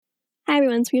Hi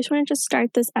everyone, so we just want to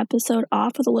start this episode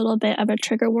off with a little bit of a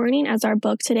trigger warning, as our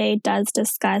book today does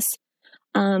discuss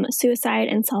suicide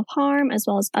and self-harm, as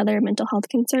well as other mental health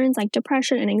concerns like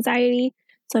depression and anxiety.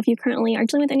 So if you currently are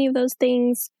dealing with any of those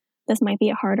things, this might be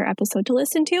a harder episode to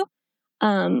listen to.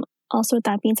 Also, with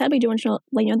that being said, we do want to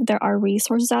let you know that there are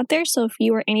resources out there. So if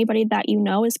you or anybody that you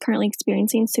know is currently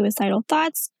experiencing suicidal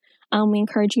thoughts, we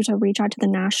encourage you to reach out to the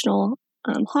national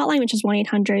hotline, which is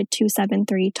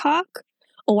 1-800-273-TALK.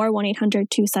 or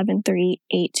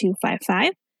 1-800-273-8255.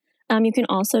 You can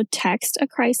also text a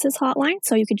crisis hotline.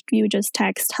 So you would just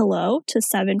text hello to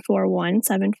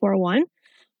 741-741.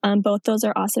 Both those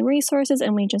are awesome resources,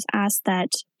 and we just ask that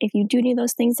if you do need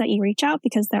those things that you reach out,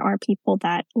 because there are people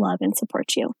that love and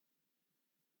support you.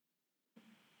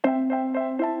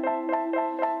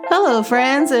 Hello,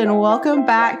 friends, and welcome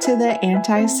back to the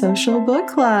Antisocial Book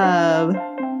Club.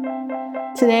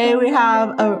 Today we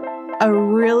have a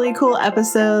really cool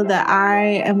episode that I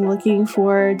am looking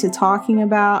forward to talking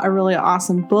about, a really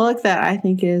awesome book that I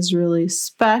think is really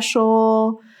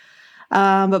special.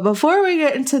 But before we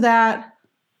get into that,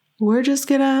 we're just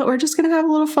gonna have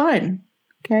a little fun.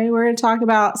 Okay, we're gonna talk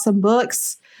about some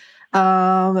books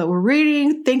that we're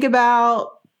reading. Think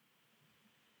about,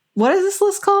 what is this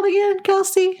list called again,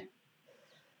 Kelsey?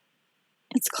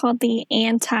 It's called the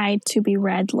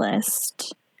Anti-to-be-read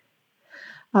list.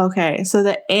 Okay, so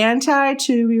the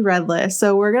anti-to-be-read list.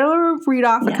 So we're going to read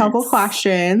off a couple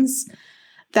questions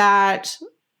that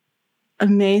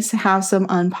may have some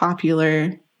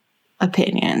unpopular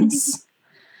opinions.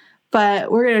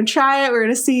 But we're going to try it. We're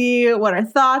going to see what our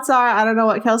thoughts are. I don't know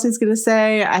what Kelsey's going to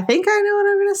say. I think I know what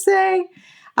I'm going to say.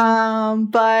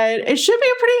 But it should be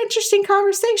a pretty interesting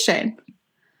conversation.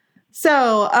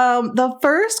 So the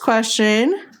first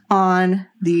question on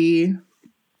the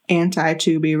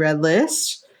anti-to-be-read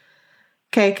list.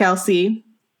 Okay, Kelsey.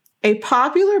 A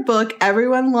popular book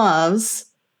everyone loves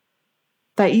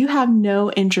that you have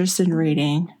no interest in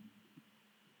reading.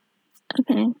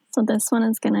 Okay, so this one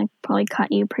is going to probably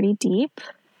cut you pretty deep.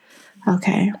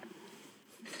 Okay.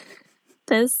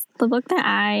 The book that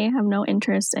I have no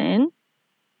interest in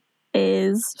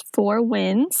is Four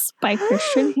Winds by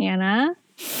Christian Hanna.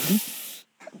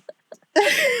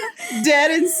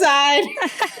 Dead inside.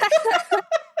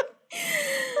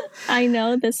 I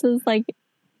know this is like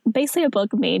basically a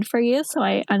book made for you, so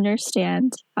I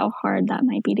understand how hard that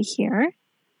might be to hear.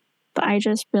 But I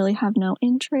just really have no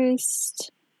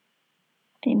interest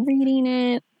in reading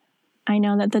it. I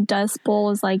know that the Dust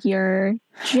Bowl is like your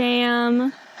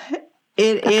jam.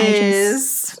 It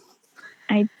is.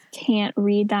 I can't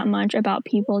read that much about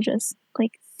people just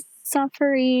like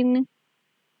suffering.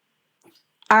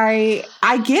 I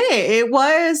get it. It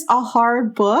was a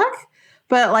hard book,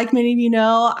 but like many of you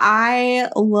know, I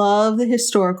love the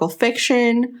historical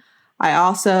fiction. I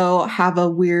also have a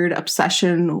weird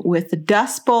obsession with the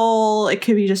Dust Bowl. It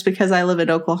could be just because I live in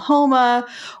Oklahoma,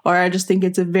 or I just think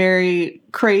it's a very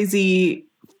crazy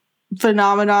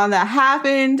phenomenon that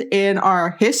happened in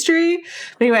our history.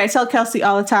 But anyway, I tell Kelsey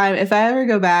all the time, if I ever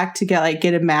go back to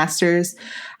get a master's,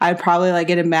 I'd probably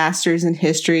get a master's in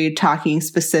history talking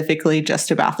specifically just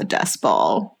about the Dust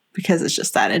Bowl, because it's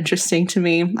just that interesting to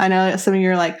me. I know some of you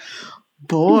are like,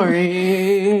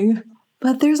 boring,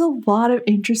 but there's a lot of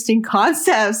interesting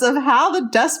concepts of how the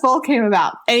Dust Bowl came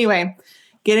about. Anyway,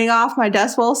 getting off my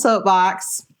Dust Bowl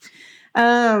soapbox.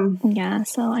 Yeah,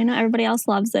 so I know everybody else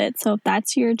loves it. So if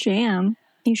that's your jam,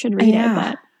 you should read it,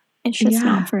 but it's just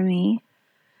not for me.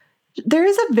 There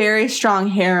is a very strong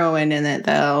heroine in it,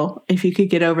 though, if you could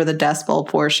get over the Dust Bowl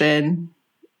portion.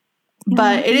 Yeah,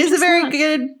 but it is a very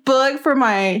good book for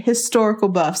my historical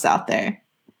buffs out there.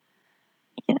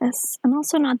 Yes. I'm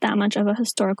also not that much of a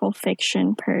historical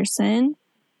fiction person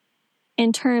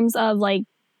in terms of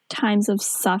times of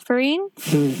suffering.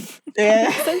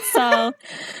 Yeah. So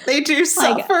they do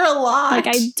suffer a lot.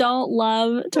 I don't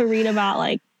love to read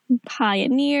about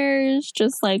pioneers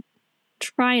just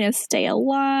trying to stay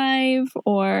alive,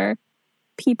 or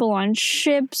people on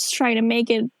ships trying to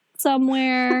make it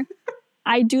somewhere.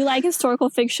 I do like historical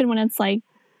fiction when it's the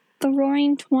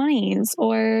Roaring '20s,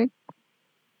 or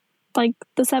the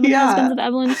Seven Husbands of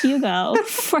Evelyn Hugo,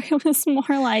 where it was more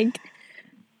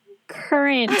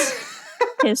current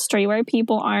history, where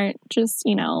people aren't just,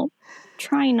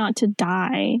 trying not to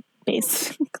die,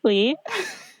 basically.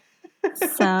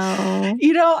 So,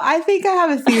 I think I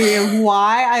have a theory of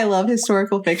why I love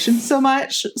historical fiction so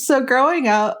much. So growing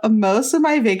up, most of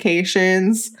my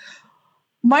vacations,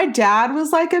 my dad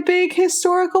was a big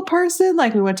historical person.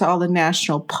 We went to all the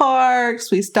national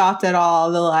parks. We stopped at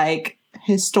all the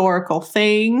historical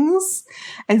things.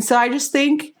 And so I just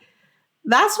think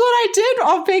That's what I did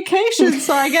on vacation,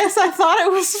 so I guess I thought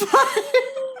it was fun.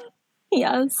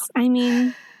 Yes. I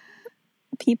mean,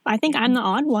 I think I'm the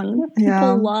odd one.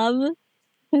 People love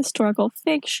historical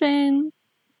fiction.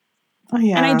 Oh,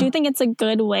 yeah. And I do think it's a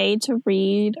good way to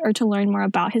read or to learn more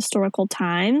about historical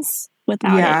times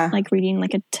without it like reading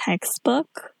like a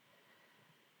textbook.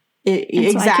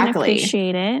 Exactly. So I can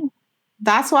appreciate it.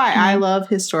 That's why I love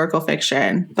historical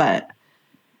fiction, but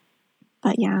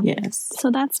yeah. Yes.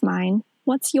 So that's mine.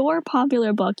 What's your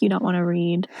popular book you don't want to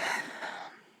read?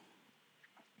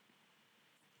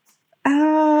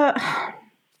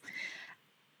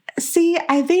 See,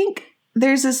 I think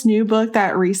there's this new book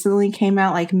that recently came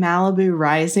out, like Malibu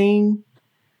Rising.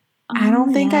 Oh, I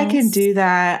don't think I can do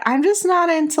that. I'm just not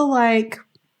into like,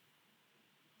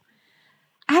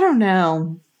 I don't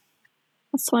know.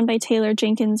 That's one by Taylor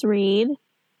Jenkins Reid.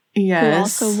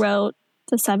 Yes. Who also wrote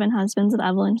The Seven Husbands of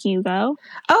Evelyn Hugo.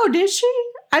 Oh, did she?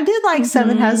 I did like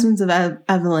Seven Husbands of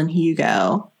Evelyn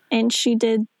Hugo. And she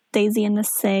did Daisy and the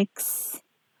Six.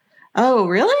 Oh,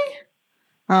 really?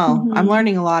 Oh, I'm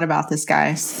learning a lot about this,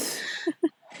 guys.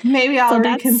 Maybe I'll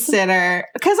reconsider.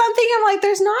 Because I'm thinking, like,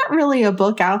 there's not really a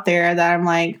book out there that I'm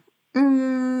like,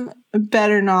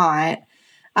 better not.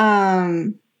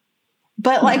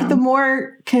 But, like, the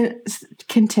more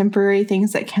contemporary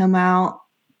things that come out,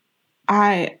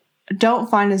 I don't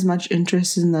find as much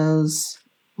interest in those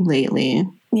lately.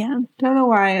 Yeah. Don't know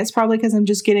why. It's probably because I'm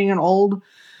just getting an old,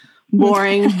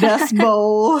 boring Dust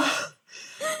Bowl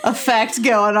effect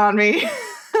going on me.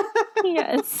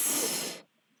 Yes.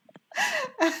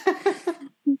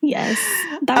 Yes.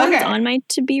 That one's on my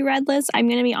to-be read list. I'm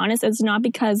going to be honest. It's not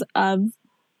because of,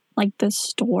 like, the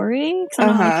story. Because I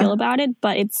don't know how I feel about it.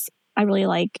 But I really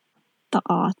like the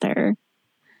author.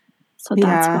 So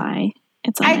that's why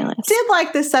it's on my list. I did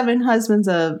like The Seven Husbands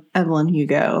of Evelyn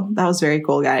Hugo. That was very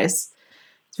cool, guys.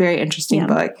 It's a very interesting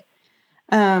book.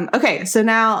 Okay, so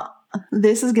now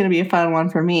this is going to be a fun one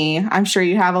for me. I'm sure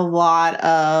you have a lot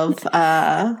of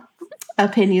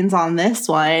opinions on this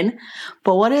one.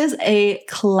 But what is a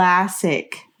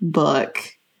classic book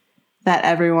that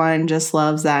everyone just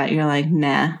loves that you're like,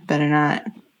 nah, better not?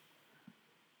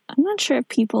 I'm not sure if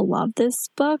people love this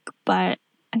book, but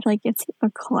I feel like it's a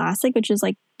classic, which is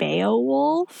like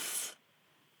Beowulf.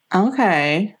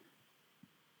 Okay.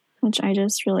 Which I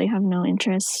just really have no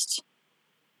interest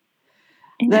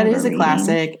in. That is a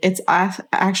classic. It's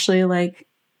actually like,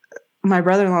 my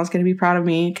brother-in-law is going to be proud of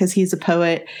me because he's a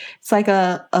poet. It's like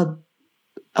a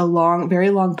long, very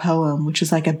long poem, which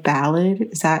is like a ballad.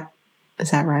 Is that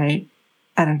right?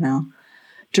 I don't know.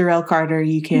 Jarrell Carter,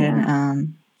 you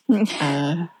can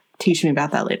teach me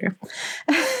about that later.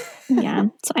 Yeah.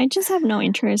 So I just have no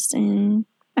interest in.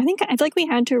 I feel like we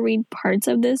had to read parts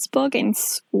of this book in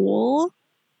school.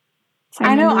 So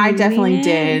I know I definitely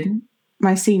did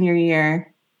my senior year.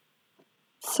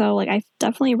 So, like, I've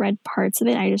definitely read parts of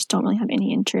it. I just don't really have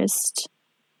any interest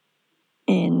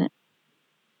in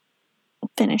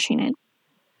finishing it.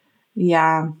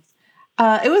 Yeah.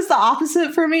 It was the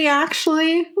opposite for me,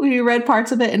 actually. We read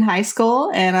parts of it in high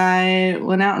school, and I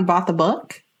went out and bought the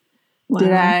book. Wow.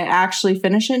 Did I actually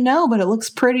finish it? No, but it looks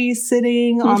pretty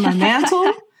sitting on my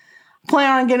mantle.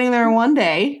 Plan on getting there one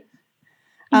day.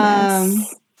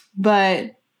 Yes.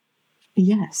 But,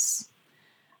 yes.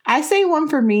 I say one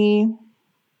for me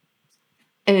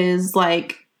is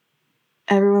like,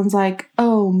 everyone's like,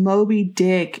 oh, Moby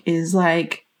Dick is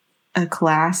like a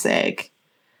classic.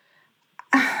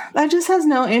 That just has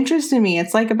no interest in me.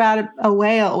 It's like about a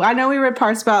whale. I know we read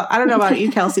parts about, I don't know about you,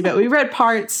 Kelsey, but we read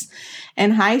parts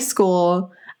in high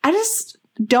school. I just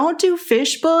don't do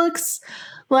fish books.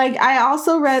 Like, I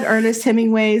also read Ernest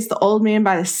Hemingway's The Old Man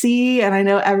by the Sea, and I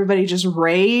know everybody just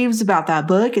raves about that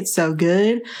book. It's so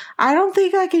good. I don't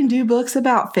think I can do books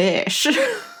about fish.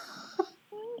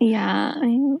 Yeah,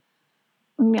 I'm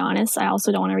be honest, I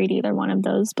also don't want to read either one of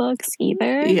those books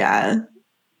either. Yeah.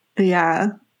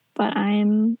 But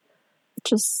I'm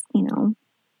just,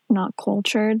 not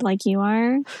cultured like you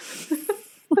are.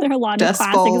 There are a lot of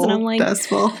classics, and I'm like,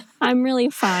 I'm really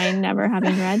fine never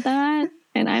having read that,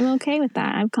 and I'm okay with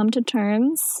that. I've come to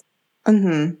terms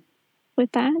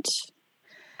with that.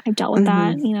 I've dealt with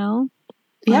that, on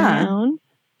my own.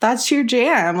 That's your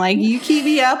jam. Like, you keep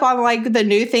me up on like the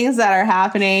new things that are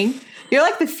happening. You're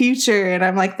like the future, and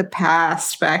I'm like the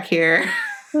past back here.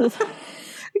 We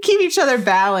keep each other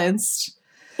balanced.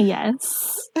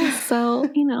 Yes. So,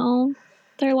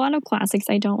 there are a lot of classics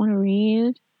I don't want to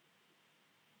read.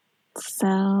 So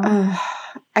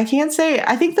I can't say.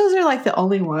 I think those are like the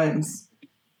only ones.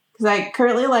 Because I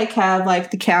currently like have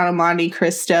like The Count of Monte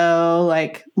Cristo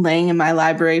like laying in my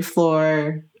library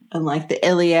floor, and like the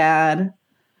Iliad.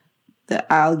 that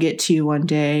I'll get to one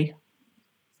day.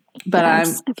 But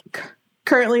Yes. I'm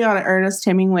currently on an Ernest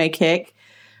Hemingway kick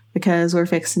because we're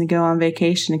fixing to go on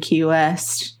vacation to Key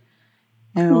West.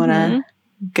 And we want to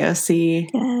go see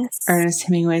Ernest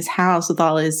Hemingway's house with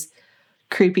all his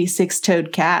creepy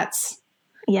 6-toed cats.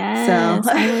 Yes.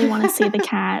 I really want to see the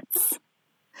cats.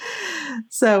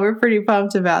 So we're pretty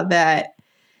pumped about that.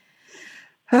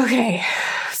 Okay.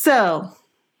 So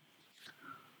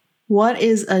what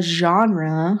is a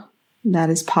genre that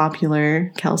is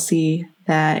popular, Kelsey,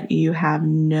 that you have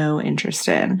no interest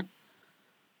in?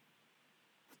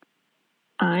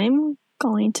 I'm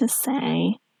going to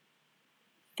say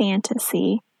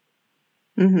fantasy.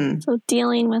 So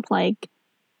dealing with like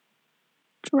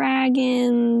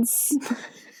dragons,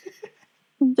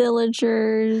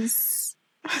 villagers,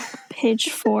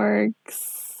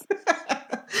 pitchforks.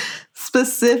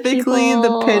 Specifically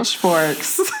the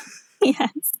pitchforks.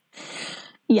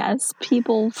 Yes.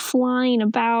 People flying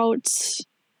about,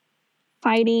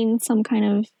 fighting some kind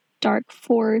of dark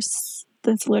force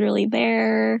that's literally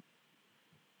there.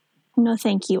 No,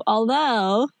 thank you.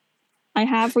 Although I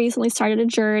have recently started a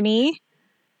journey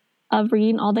of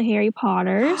reading all the Harry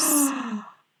Potters.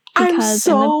 I'm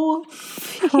so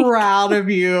proud of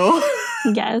you.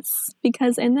 Yes,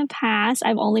 because in the past,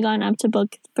 I've only gone up to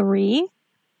book 3.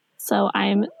 So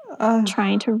I'm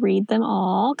trying to read them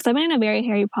all. Because I'm in a very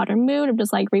Harry Potter mood. I'm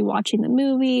just like rewatching the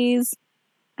movies.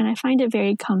 And I find it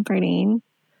very comforting.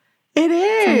 It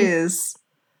is.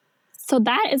 So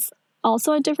that is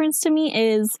also a difference to me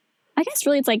is, I guess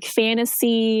really it's like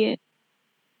fantasy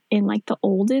in like the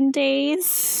olden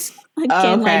days.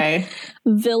 Again, like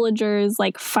villagers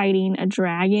like fighting a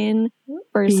dragon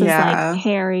versus like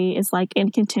Harry is like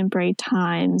in contemporary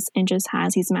times and just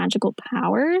has these magical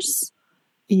powers.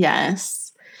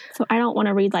 Yes. So I don't want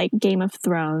to read like Game of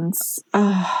Thrones.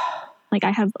 Like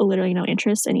I have literally no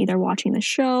interest in either watching the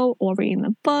show or reading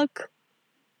the book.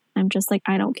 I'm just like,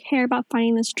 I don't care about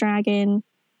fighting this dragon.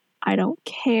 I don't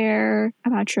care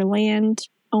about your land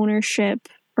ownership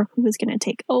or who is going to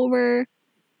take over.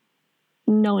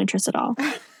 No interest at all.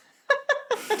 That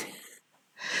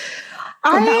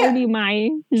would be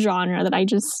my genre that I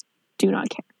just do not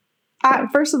care.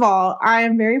 First of all, I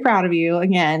am very proud of you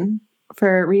again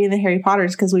for reading the Harry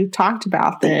Potters because we've talked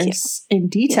about this in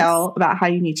detail about how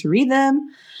you need to read them.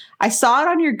 I saw it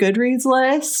on your Goodreads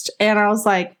list and I was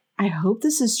like, I hope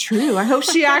this is true. I hope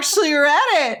she actually read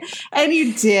it. And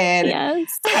you did.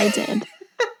 Yes, I did.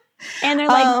 And they're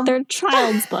like, they're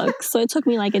child's books. So it took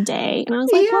me like a day. And I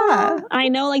was like, well, I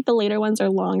know like the later ones are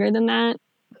longer than that.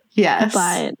 Yes.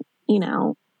 But, you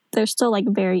know, they're still like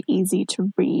very easy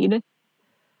to read.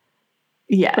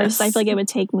 Yes. Versus I feel like it would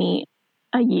take me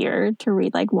a year to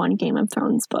read like one Game of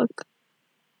Thrones book.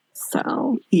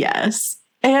 So. Yes.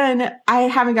 And I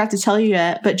haven't got to tell you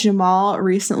yet, but Jamal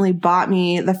recently bought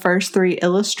me the first 3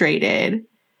 illustrated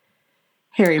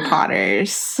Harry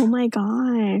Potters. Oh my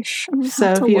gosh. I'm going to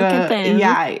have to look at them.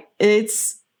 Yeah,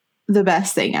 it's the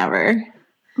best thing ever.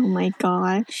 Oh my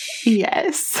gosh.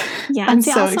 Yes. Yeah. I'm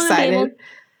so excited.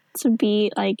 To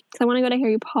be like, because I want to go to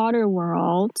Harry Potter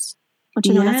World, which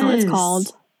I know that's not what it's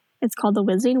called. It's called the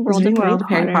Wizarding World of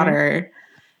Harry Potter.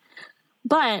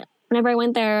 But whenever I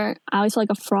went there, I always felt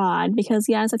like a fraud because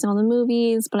yes, I've seen all the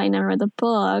movies, but I never read the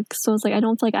book. So it's like, I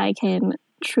don't feel like I can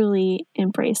truly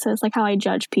embrace this. Like how I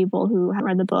judge people who haven't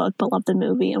read the book but love the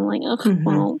movie. I'm like,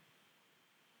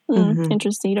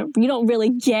 interesting. You don't really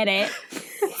get it.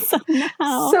 So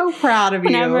now, so proud of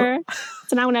you.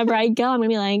 So now whenever I go, I'm going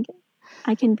to be like,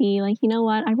 I can be like, you know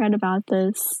what? I read about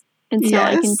this. And so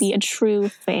I can be a true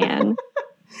fan.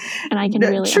 And I can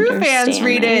really true understand fans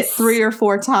read it 3 or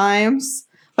 4 times.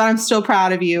 But I'm still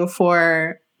proud of you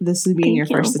for this being your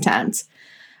first attempt.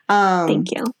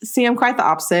 Thank you. See, I'm quite the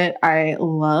opposite. I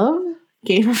love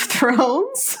Game of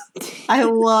Thrones.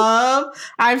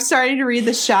 I'm starting to read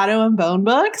the Shadow and Bone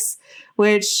books,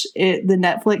 which the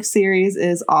Netflix series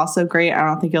is also great. I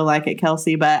don't think you'll like it,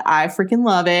 Kelsey, but I freaking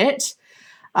love it.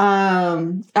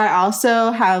 I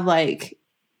also have like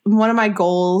one of my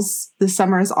goals this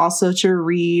summer is also to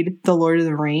read The Lord of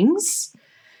the Rings.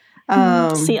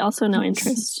 See, also no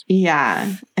interest.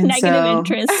 Yeah. And negative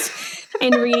interest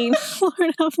in reading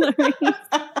Lord of the Rings.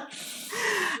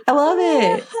 I love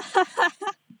it.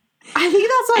 I think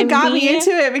that's what got me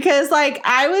into it because like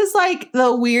I was like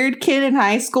the weird kid in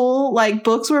high school. Like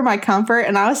books were my comfort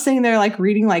and I was sitting there like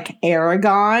reading like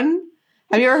Aragon.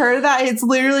 Have you ever heard of that? It's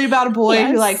literally about a boy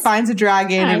who like finds a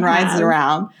dragon and rides it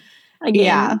around.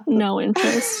 Again, no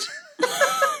interest.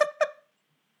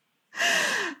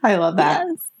 I love that.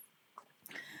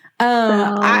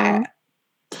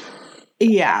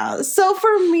 Yes. So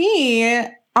for me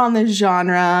on the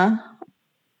genre,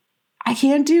 I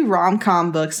can't do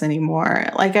rom-com books anymore.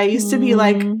 Like I used to be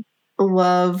like,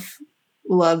 love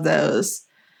those.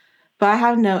 But I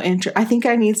have no interest. I think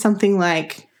I need something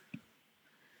like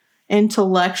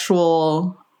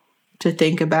intellectual to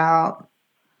think about.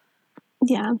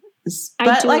 Yeah. But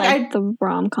I do like the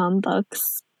rom-com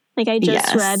books. Like I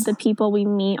just read The People We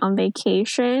Meet on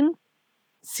Vacation.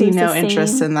 See no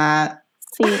interest in that.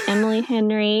 See Emily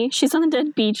Henry. She's on the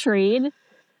Dead Beach read.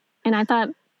 And I thought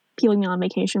People We Meet on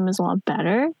Vacation was a lot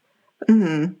better.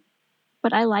 Mm-hmm.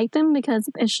 But I like them because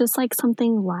it's just like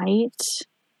something light.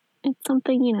 It's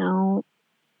something, you know,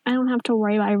 I don't have to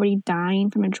worry about everybody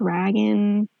dying from a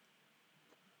dragon.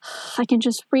 I can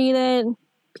just read it.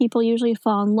 People usually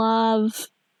fall in love.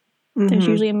 Mm-hmm. There's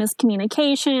usually a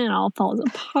miscommunication. It all falls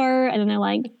apart. And then they're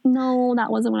like, no, that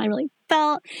wasn't what I really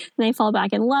felt. And they fall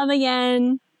back in love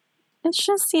again. It's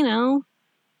just, you know.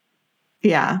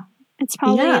 Yeah. It's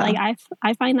probably like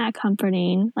I find that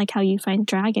comforting. Like how you find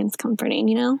dragons comforting,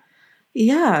 you know?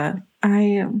 Yeah.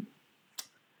 I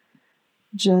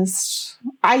used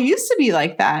to be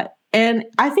like that. And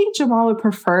I think Jamal would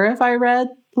prefer if I read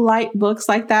light books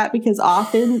like that because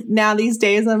often now these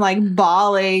days I'm like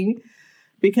bawling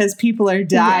because people are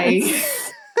dying.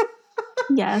 Yes.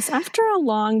 Yes. After a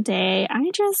long day, I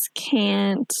just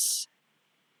can't.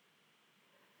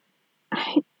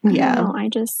 I don't know.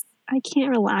 I can't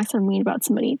relax and read about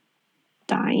somebody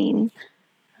dying.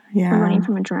 Yeah. Or running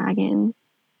from a dragon.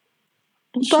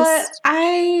 But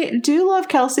I do love,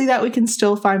 Kelsey, that we can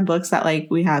still find books that like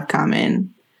we have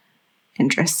common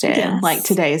interest in. Yes. Like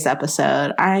today's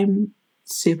episode. I'm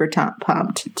super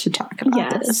pumped to talk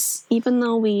about this. Even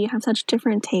though we have such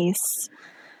different tastes,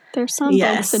 there's some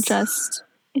books that just,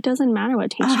 it doesn't matter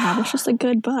what taste you have. It's just a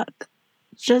good book.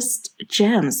 Just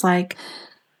gems like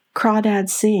Crawdad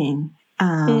Sing.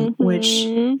 Which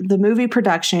the movie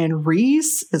production,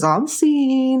 Reese is on the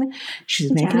scene.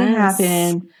 She's making it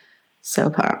happen.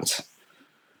 So pumped.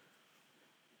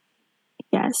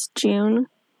 Yes, June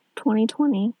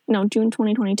 2020. No, June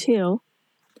 2022.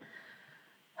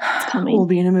 It's coming. We'll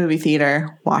be in a movie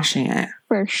theater watching it.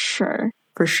 For sure.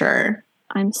 For sure.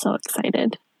 I'm so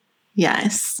excited.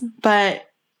 Yes. But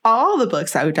all the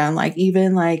books that we've done, like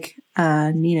even like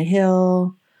Nina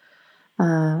Hill,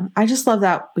 I just love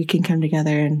that we can come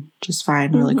together and just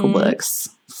find really cool books.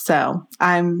 So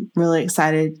I'm really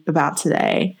excited about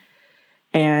today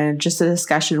and just a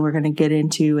discussion we're going to get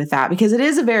into with that because it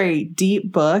is a very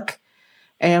deep book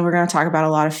and we're going to talk about a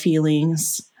lot of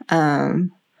feelings.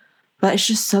 But it's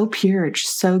just so pure. It's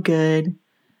just so good.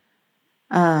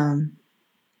 I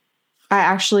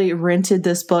actually rented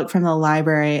this book from the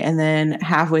library and then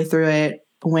halfway through it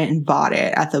went and bought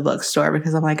it at the bookstore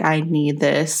because I'm like, I need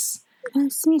this.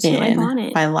 Yes, me too. I bought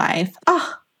it. My life.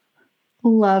 Oh,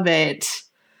 love it.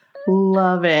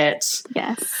 Love it.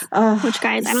 Yes. Which,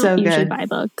 guys, I don't usually buy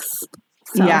books.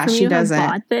 So for me to have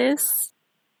bought this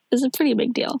is a pretty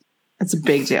big deal. It's a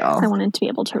big deal. I wanted to be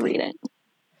able to read it.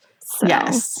 So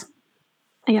yes.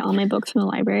 I get all my books from the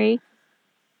library.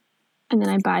 And then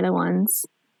I buy the ones.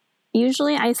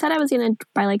 Usually, I said I was going to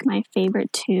buy like my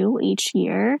favorite 2 each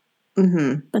year.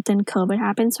 Mm-hmm. But then COVID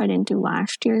happened, so I didn't do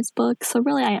last year's book. So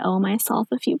really, I owe myself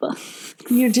a few books.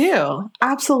 You do.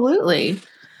 Absolutely.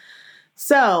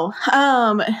 So,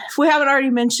 if we haven't already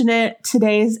mentioned it,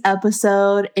 today's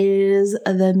episode is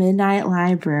The Midnight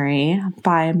Library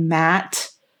by Matt.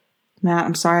 Matt,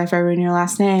 I'm sorry if I ruined your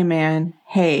last name, man.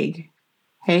 Haig.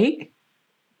 Haig?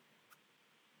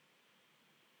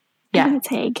 Yeah. I think it's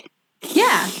Haig.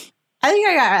 Yeah. I think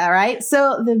I got that right.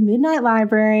 So, The Midnight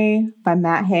Library by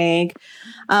Matt Haig.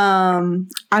 I'm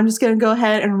just going to go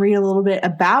ahead and read a little bit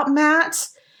about Matt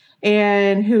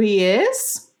and who he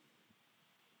is.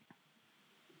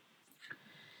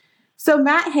 So,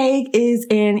 Matt Haig is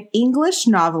an English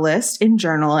novelist and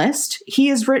journalist. He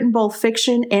has written both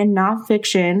fiction and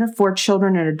nonfiction for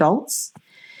children and adults.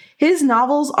 His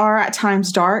novels are at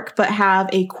times dark, but have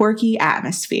a quirky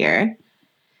atmosphere.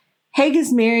 Haig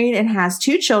is married and has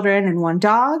 2 children and 1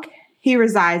 dog. He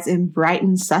resides in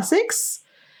Brighton, Sussex.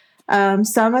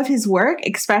 Some of his work,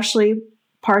 especially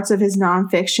parts of his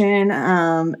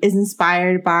nonfiction, is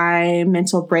inspired by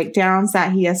mental breakdowns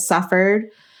that he has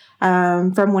suffered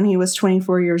from when he was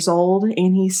 24 years old,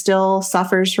 and he still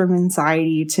suffers from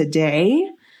anxiety today.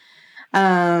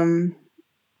 And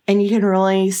you can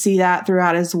really see that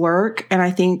throughout his work. And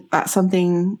I think that's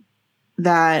something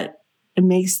that it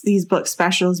makes these books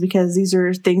special is because these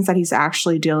are things that he's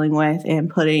actually dealing with and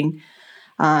putting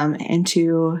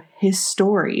into his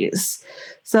stories.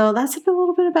 So that's a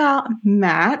little bit about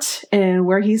Matt and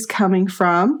where he's coming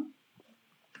from.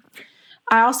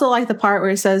 I also like the part where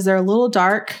he says they're a little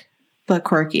dark, but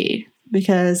quirky.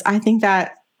 because I think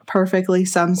that perfectly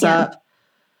sums up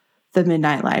the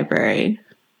Midnight Library.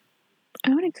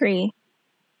 I would agree.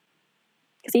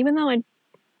 Because even though it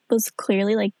was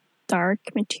clearly like dark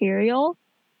material,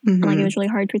 and, like it was really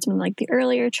hard to read some of like the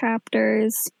earlier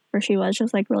chapters where she was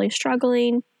just like really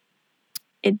struggling,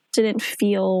 it didn't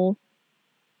feel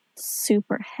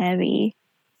super heavy.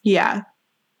 Yeah.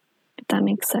 If that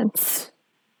makes sense.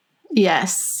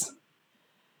 Yes.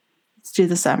 Let's do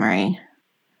the summary.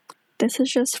 This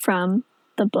is just from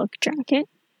the book jacket.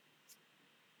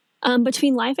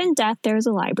 Between life and death, there is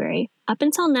a library. Up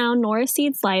until now, Nora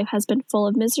Seed's life has been full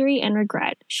of misery and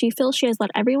regret. She feels she has let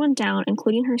everyone down,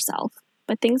 including herself.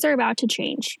 But things are about to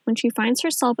change. When she finds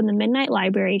herself in the Midnight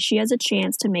Library, she has a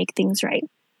chance to make things right.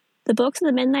 The books in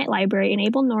the Midnight Library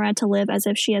enable Nora to live as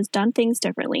if she has done things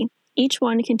differently. Each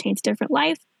one contains different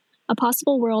life, a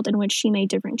possible world in which she made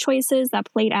different choices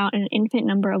that played out in an infinite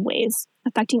number of ways,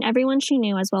 affecting everyone she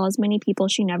knew as well as many people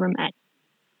she never met.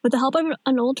 With the help of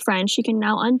an old friend, she can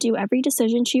now undo every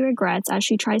decision she regrets as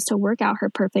she tries to work out her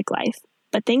perfect life.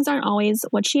 But things aren't always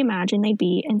what she imagined they'd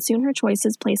be, and soon her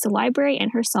choices place the library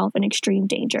and herself in extreme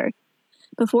danger.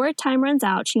 Before time runs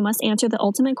out, she must answer the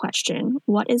ultimate question: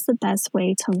 what is the best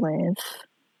way to live?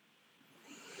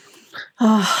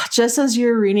 Oh, just as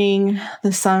you're reading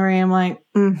the summary, I'm like,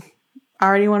 I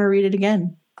already want to read it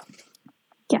again.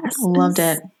 Yes. Loved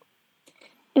it.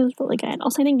 It was really good.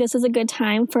 Also, I think this is a good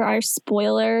time for our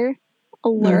spoiler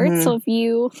alert. So if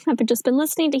you have just been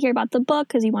listening to hear about the book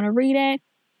because you want to read it,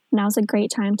 now's a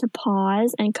great time to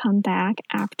pause and come back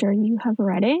after you have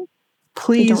read it.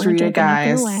 Please read it,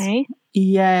 guys.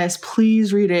 Yes,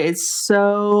 please read it. It's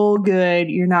so good.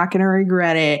 You're not going to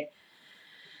regret it.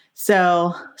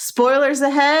 So, spoilers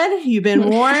ahead. You've been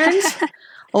warned.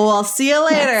 Well, I'll see you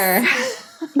later.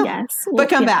 Yes. But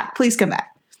come back. Please come back.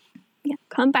 Yeah,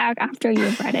 come back after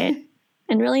you've read it.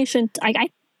 And really shouldn't. I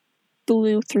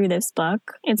blew through this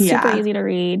book. It's super easy to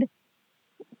read.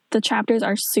 The chapters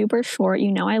are super short.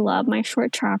 You know I love my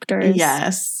short chapters.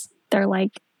 Yes. They're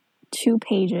like 2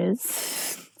 pages.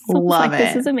 So love it.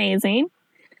 This is amazing.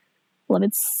 Love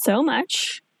it so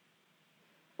much.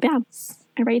 Yeah.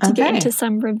 I'm ready to get into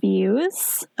some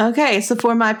reviews. Okay, so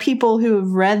for my people who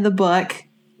have read the book,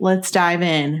 let's dive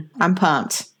in. I'm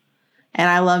pumped. And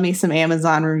I love me some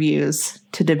Amazon reviews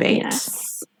to debate.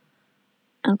 Yes.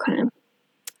 Okay.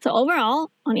 So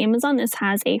overall, on Amazon, this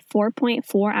has a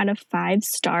 4.4 out of 5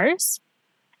 stars.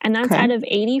 And that's out of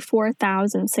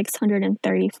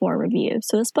 84,634 reviews.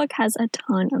 So this book has a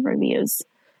ton of reviews.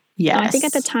 Yes. Now, I think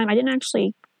at the time, I didn't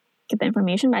actually get the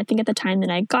information, but I think at the time that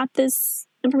I got this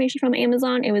information from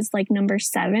Amazon, it was like number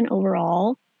 7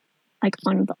 overall, like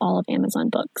on all of Amazon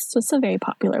books. So it's a very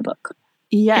popular book.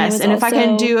 Yes. And if I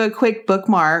can do a quick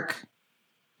bookmark,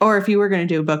 or if you were going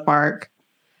to do a bookmark.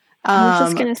 I was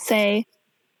just going to say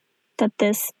that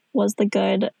this was the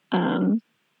Good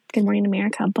Morning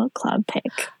America book club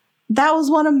pick. That was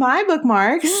one of my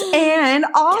bookmarks. And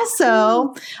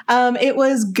also, it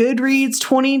was Goodreads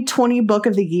 2020 Book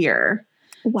of the Year.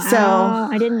 Wow. So,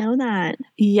 I didn't know that.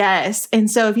 Yes. And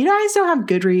so if you guys don't have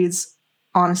Goodreads,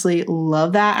 honestly,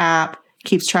 love that app.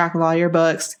 Keeps track of all your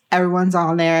books. Everyone's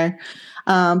on there.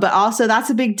 But also that's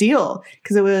a big deal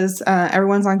because it was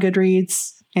everyone's on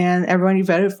Goodreads and everyone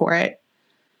voted for it.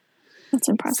 That's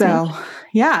impressive. So,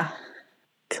 yeah.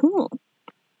 Cool.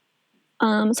 So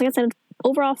like I said,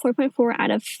 overall 4.4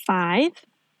 out of 5.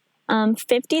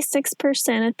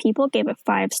 56% of people gave it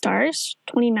 5 stars.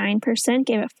 29%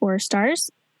 gave it 4 stars.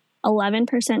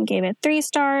 11% gave it 3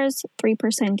 stars.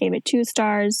 3% gave it 2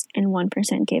 stars. And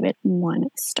 1% gave it 1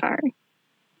 star.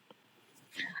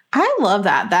 I love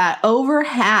that over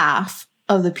half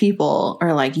of the people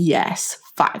are like, yes,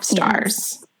 5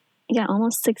 stars. Yes. Yeah,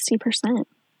 almost 60%.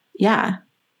 Yeah.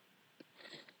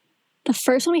 The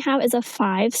first one we have is a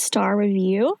 5-star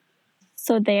review.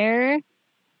 So their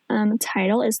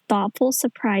title is Thoughtful,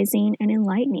 Surprising, and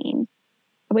Enlightening.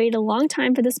 I waited a long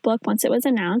time for this book once it was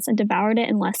announced and devoured it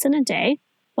in less than a day.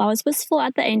 While I was wistful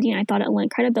at the ending, I thought it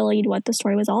lent credibility to what the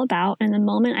story was all about, and in the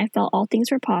moment I felt all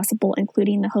things were possible,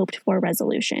 including the hoped-for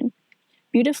resolution.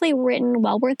 Beautifully written,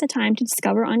 well worth the time to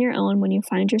discover on your own when you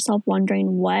find yourself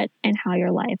wondering what and how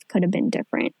your life could have been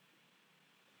different.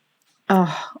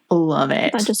 Oh, love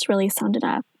it. That just really summed it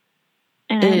up.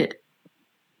 And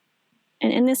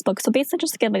in this book, so basically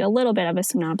just to give like a little bit of a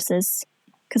synopsis,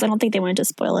 because I don't think they wanted to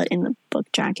spoil it in the book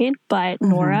jacket, but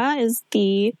Nora is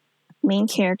the main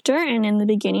character, and in the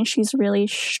beginning she's really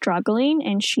struggling,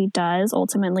 and she does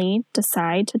ultimately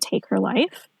decide to take her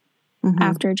life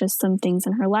after just some things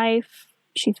in her life.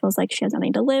 She feels like she has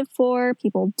nothing to live for.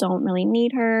 People don't really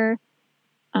need her.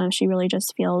 She really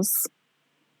just feels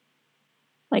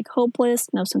like hopeless,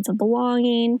 no sense of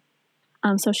belonging.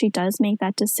 So she does make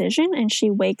that decision, and she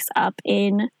wakes up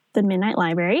in the Midnight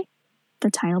Library,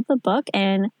 the title of the book,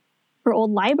 and her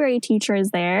old library teacher is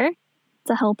there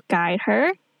to help guide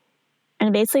her.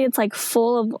 And basically it's like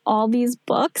full of all these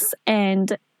books,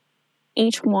 and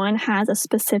each one has a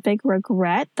specific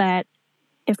regret that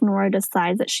if Nora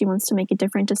decides that she wants to make a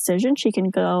different decision, she can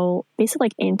go basically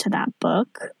like into that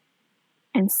book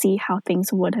and see how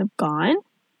things would have gone.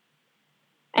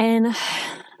 And I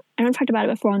know I've talked about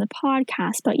it before on the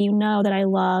podcast, but you know that I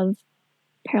love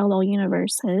parallel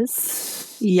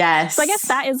universes. Yes. So I guess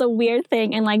that is a weird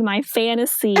thing in like my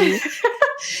fantasy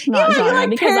not genre, like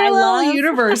because I love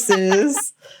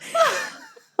universes.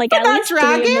 Like at least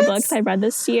dragons? 3 of the books I read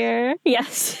this year,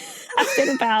 yes, have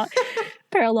been about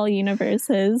parallel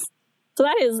universes. So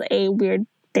that is a weird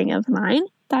thing of mine.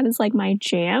 That is like my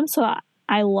jam. So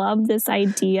I love this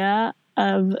idea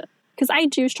of, because I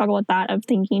do struggle with that, of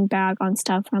thinking back on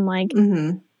stuff where I'm like,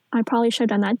 I probably should have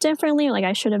done that differently. Like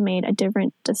I should have made a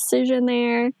different decision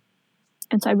there.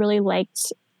 And so I really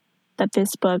liked that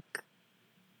this book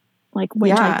like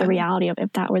went to like the reality of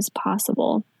if that was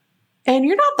possible. And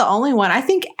you're not the only one. I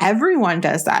think everyone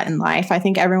does that in life. I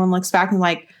think everyone looks back and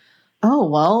like, oh,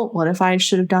 well, what if I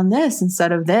should have done this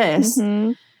instead of this?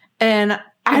 And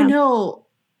I know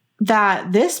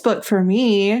that this book for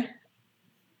me,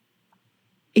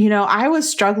 you know, I was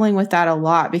struggling with that a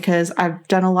lot because I've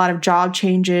done a lot of job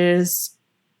changes.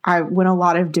 I went a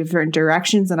lot of different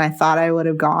directions than I thought I would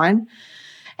have gone.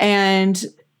 And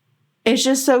it's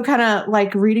just so kind of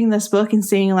like reading this book and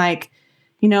seeing like,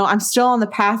 you know, I'm still on the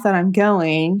path that I'm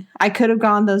going. I could have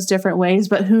gone those different ways,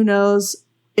 but who knows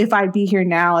if I'd be here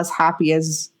now as happy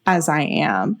as I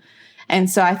am. And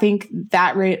so I think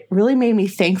that really made me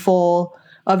thankful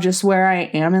of just where I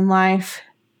am in life.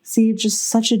 See, just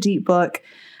such a deep book.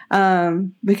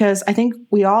 Because I think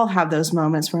we all have those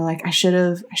moments where like, I should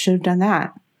have done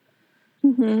that.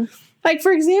 Like,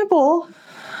 for example,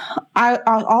 I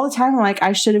all the time, I'm like,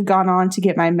 I should have gone on to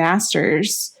get my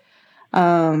master's,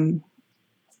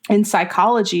 in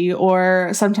psychology, or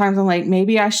sometimes I'm like,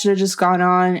 maybe I should have just gone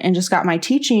on and just got my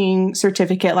teaching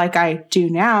certificate like I do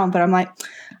now. But I'm like,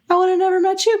 I would have never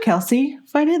met you, Kelsey,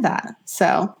 if I did that.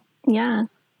 So, yeah.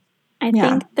 I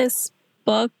think this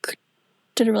book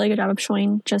did a really good job of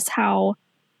showing just how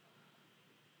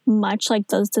much like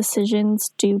those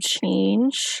decisions do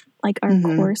change, like our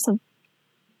course of,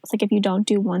 it's like if you don't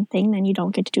do one thing, then you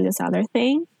don't get to do this other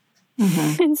thing.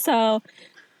 And so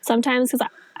sometimes, because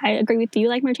I agree with you,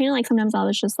 like Martina, like sometimes I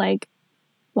was just like,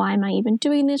 why am I even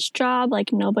doing this job?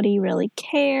 Like nobody really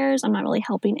cares. I'm not really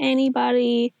helping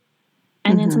anybody.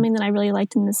 And then something that I really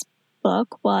liked in this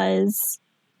book was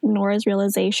Nora's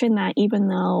realization that even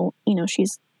though, you know,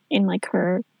 she's in like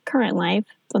her current life,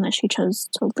 the one that she chose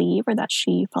to leave or that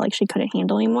she felt like she couldn't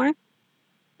handle anymore.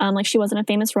 Like she wasn't a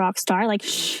famous rock star. Like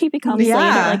she becomes later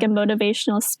like a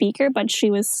motivational speaker, but she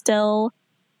was still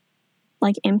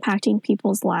like impacting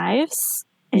people's lives.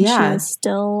 And she was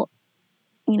still,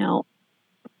 you know,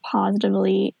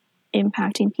 positively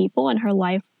impacting people. And her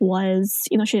life was,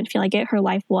 you know, she didn't feel like it. Her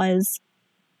life was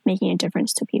making a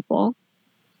difference to people.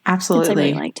 Absolutely. And so I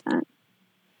really liked that.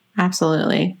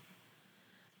 Absolutely.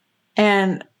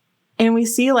 And we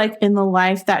see like in the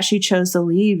life that she chose to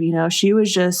leave, you know, she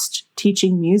was just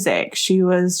teaching music. She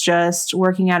was just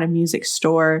working at a music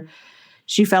store.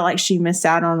 She felt like she missed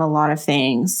out on a lot of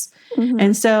things.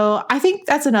 And so I think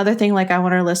that's another thing, like I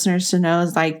want our listeners to know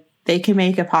is like they can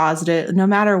make a positive, no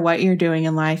matter what you're doing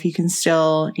in life, you can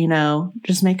still, you know,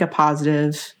 just make a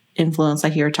positive influence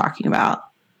like you were talking about.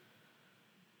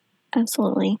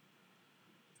 Absolutely.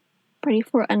 Ready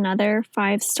for another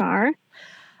 5-star?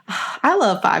 I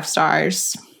love 5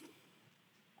 stars.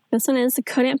 This one is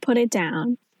Couldn't Put It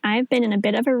Down. I've been in a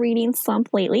bit of a reading slump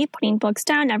lately, putting books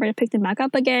down, never to pick them back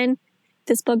up again.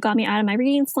 This book got me out of my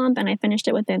reading slump and I finished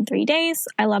it within 3 days.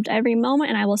 I loved every moment,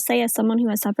 and I will say as someone who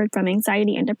has suffered from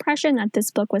anxiety and depression that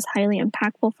this book was highly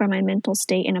impactful for my mental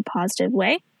state in a positive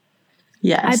way.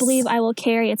 Yes. I believe I will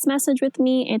carry its message with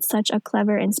me. It's such a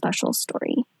clever and special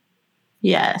story.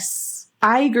 Yes.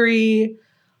 I agree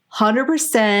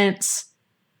 100%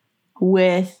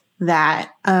 with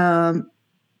that.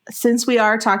 Since we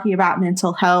are talking about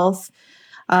mental health,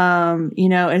 you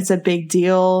know, it's a big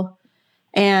deal.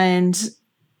 And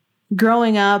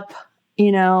growing up,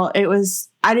 you know,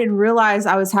 I didn't realize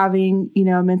I was having, you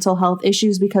know, mental health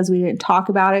issues because we didn't talk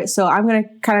about it. So I'm going to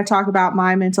kind of talk about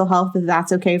my mental health, if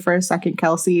that's okay for a second,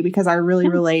 Kelsey, because I really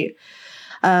relate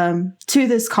to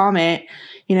this comment.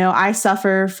 You know, I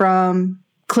suffer from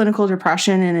clinical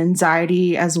depression and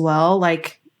anxiety as well,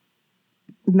 like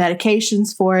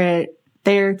medications for it,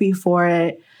 therapy for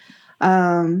it.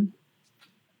 I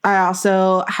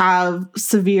also have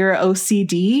severe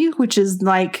OCD, which is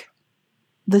like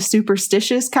the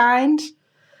superstitious kind.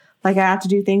 Like I have to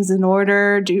do things in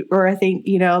order, or I think,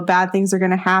 bad things are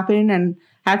going to happen, and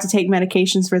I have to take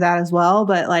medications for that as well.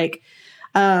 But like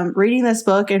reading this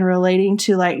book and relating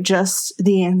to like just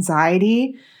the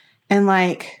anxiety and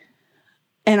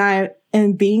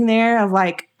and being there of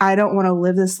like, I don't want to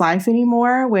live this life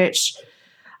anymore, which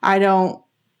I don't.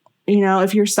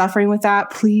 If you're suffering with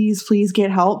that, please get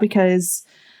help, because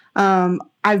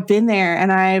I've been there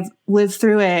and I've lived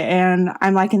through it, and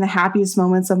I'm like in the happiest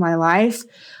moments of my life.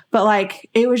 But like,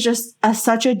 it was just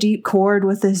such a deep chord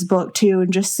with this book too.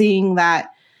 And just seeing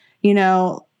that,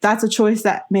 that's a choice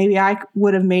that maybe I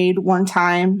would have made one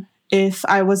time if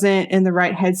I wasn't in the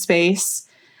right headspace.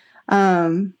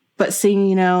 But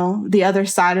seeing, the other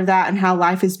side of that and how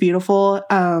life is beautiful,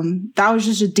 that was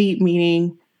just a deep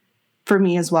meaning for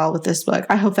me as well with this book.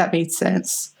 I hope that made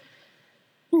sense.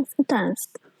 Yes, it does.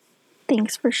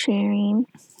 Thanks for sharing.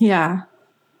 Yeah.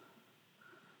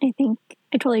 I think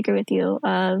I totally agree with you.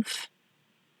 I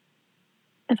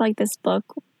feel like this book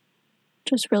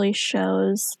just really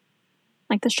shows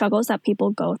like the struggles that people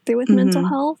go through with mental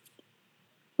health,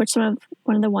 which some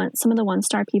of the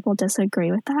 1-star people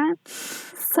disagree with that.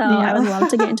 So I would love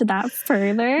to get into that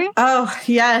further. Oh,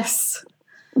 yes.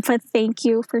 But thank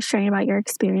you for sharing about your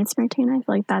experience, Martina. I feel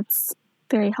like that's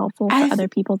very helpful for other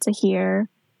people to hear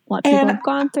what people have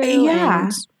gone through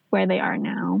and where they are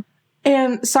now.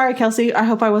 And sorry, Kelsey, I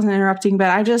hope I wasn't interrupting, but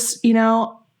I just,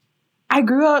 I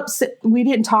grew up, we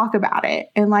didn't talk about it.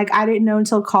 And like, I didn't know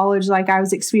until college, like I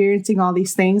was experiencing all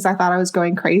these things. I thought I was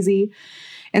going crazy.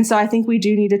 And so I think we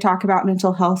do need to talk about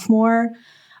mental health more.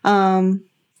 And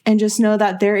just know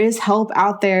that there is help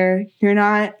out there. You're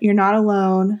not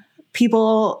alone.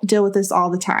 People deal with this all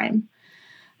the time.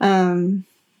 And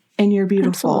you're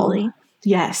beautiful. Absolutely.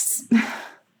 Yes.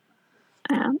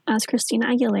 As Christina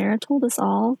Aguilera told us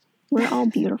all, we're all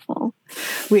beautiful.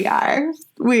 We are.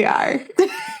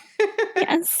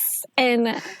 Yes. And,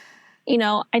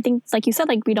 I think, like you said,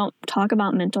 like we don't talk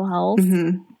about mental health.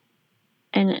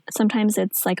 And sometimes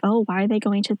it's like, oh, why are they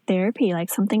going to therapy? Like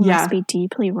something must be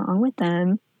deeply wrong with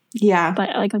them. Yeah.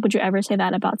 But like, would you ever say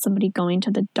that about somebody going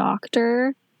to the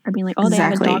doctor? Or being like, oh, they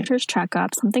have a doctor's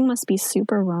checkup. Something must be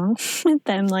super wrong with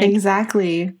them. Like,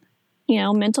 exactly.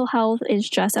 Mental health is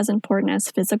just as important as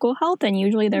physical health. And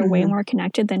usually they're way more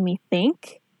connected than we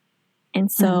think. And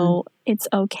so it's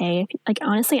okay. Like,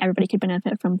 honestly, everybody could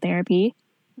benefit from therapy.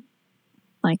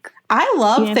 Like, I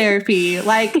love therapy.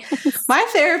 Like, my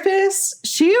therapist,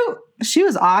 she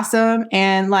was awesome.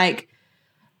 And like,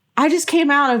 I just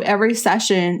came out of every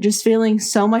session just feeling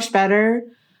so much better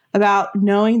about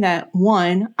knowing that,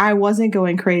 one, I wasn't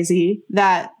going crazy,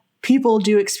 that people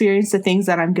do experience the things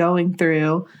that I'm going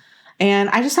through. And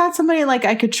I just had somebody like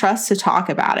I could trust to talk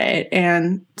about it.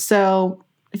 And so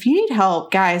if you need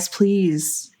help, guys,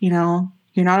 please, you're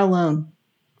not alone.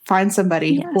 Find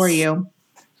somebody for you.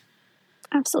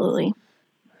 Absolutely.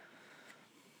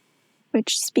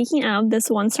 Which, speaking of, this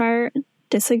 1-star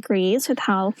disagrees with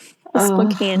how this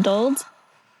book handled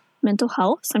mental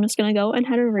health. So I'm just going to go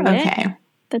ahead and read it.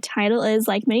 The title is,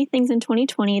 like many things in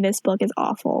 2020, this book is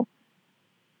awful.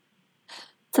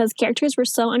 It says, characters were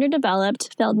so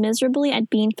underdeveloped, failed miserably at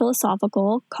being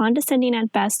philosophical, condescending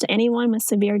at best to anyone with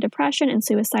severe depression and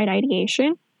suicide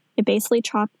ideation. It basically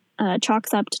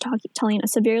chalks up to telling a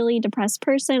severely depressed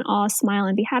person, all smile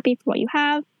and be happy for what you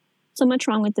have. So much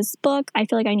wrong with this book. I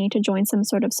feel like I need to join some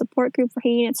sort of support group for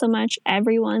hating it so much.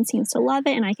 Everyone seems to love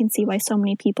it, and I can see why so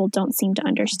many people don't seem to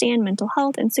understand mental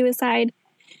health and suicide.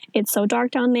 It's so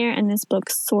dark down there, and this book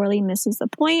sorely misses the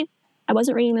point. I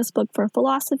wasn't reading this book for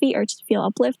philosophy or to feel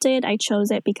uplifted. I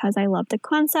chose it because I loved the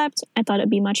concept. I thought it'd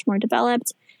be much more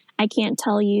developed. I can't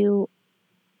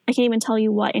even tell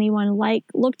you what anyone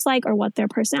looked like or what their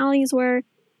personalities were.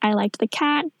 I liked the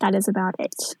cat. That is about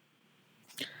it.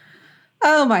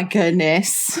 Oh my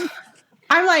goodness.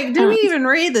 I'm like, did we even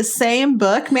read the same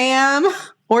book, ma'am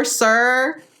or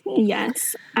sir?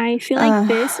 Yes. I feel like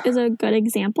this is a good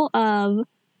example of,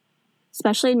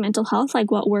 especially in mental health,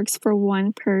 like what works for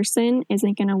one person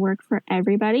isn't going to work for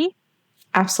everybody.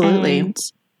 Absolutely. And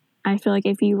I feel like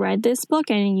if you read this book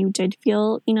and you did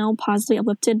feel, positively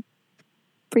uplifted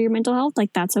for your mental health,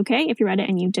 like that's okay. If you read it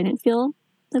and you didn't feel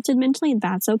lifted mentally,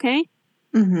 that's okay.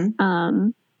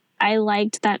 I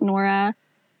liked that Nora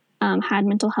had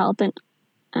mental health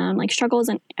and like struggles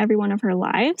in every one of her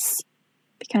lives,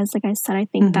 because like I said, I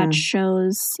think that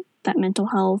shows that mental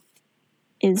health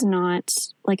is not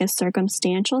like a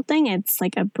circumstantial thing. It's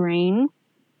like a brain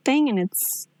thing, and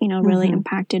it's, really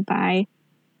impacted by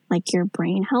like your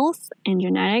brain health and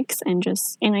genetics and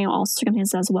just, and all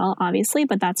circumstances as well, obviously,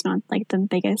 but that's not like the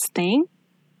biggest thing.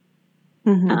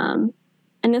 Mm-hmm.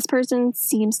 And this person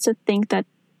seems to think that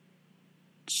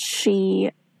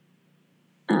she,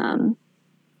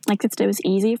 like that it was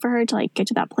easy for her to like get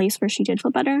to that place where she did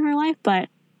feel better in her life. But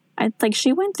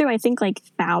she went through, I think, like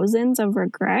thousands of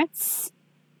regrets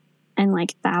and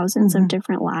like thousands of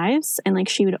different lives. And like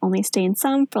she would only stay in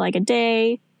some for like a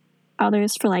day,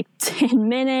 others for like 10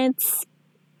 minutes.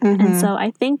 And so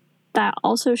I think that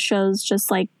also shows just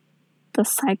like the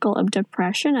cycle of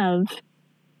depression of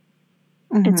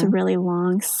it's a really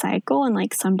long cycle, and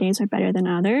like some days are better than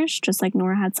others, just like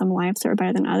Nora had some lives that were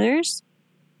better than others.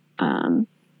 And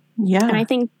I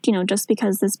think, you know, just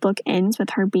because this book ends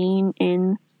with her being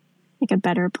in like a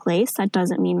better place, that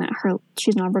doesn't mean that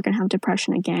she's never going to have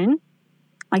depression again.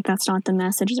 Like that's not the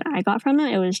message that I got from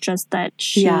it. It was just that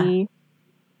she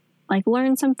like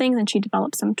learned some things and she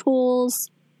developed some tools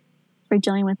for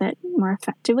dealing with it more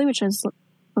effectively, which is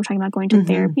we're talking about going to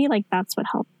therapy. Like that's what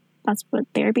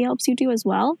therapy helps you do as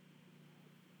well.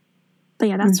 But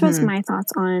yeah, that's what's my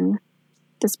thoughts on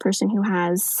this person who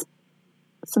has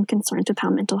some concerns with how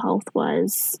mental health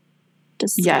was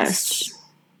discussed.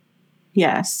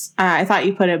 Yes. I thought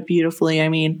you put it beautifully. I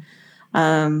mean,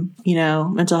 you know,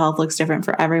 mental health looks different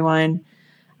for everyone.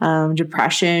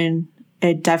 Depression,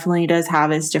 it definitely does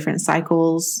have its different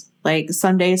cycles. Like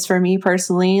some days for me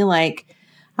personally, like,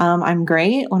 I'm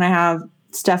great when I have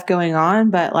stuff going on,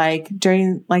 but like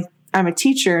I'm a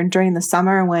teacher, and during the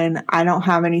summer when I don't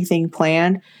have anything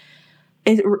planned,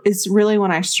 it's really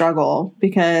when I struggle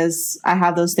because I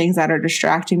have those things that are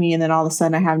distracting me, and then all of a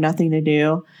sudden I have nothing to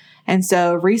do. And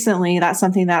so recently that's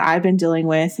something that I've been dealing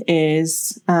with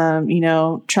is, you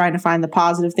know, trying to find the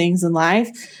positive things in life.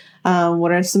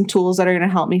 What are some tools that are going to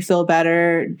help me feel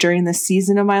better during this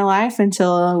season of my life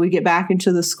until we get back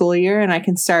into the school year and I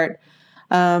can start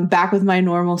back with my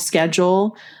normal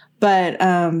schedule. But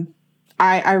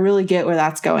I really get where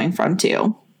that's going from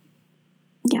too.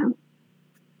 Yeah.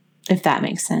 If that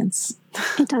makes sense.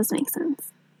 It does make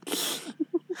sense.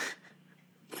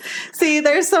 See,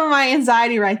 there's some of my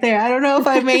anxiety right there. I don't know if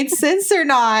I made sense or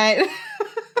not.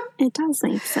 It does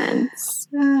make sense.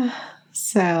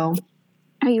 So,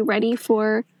 are you ready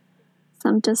for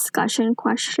some discussion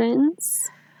questions?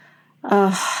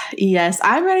 Yes,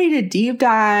 I'm ready to deep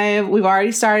dive. We've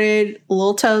already started,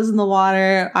 little toes in the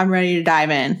water. I'm ready to dive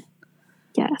in.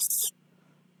 Yes.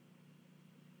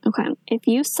 Okay. If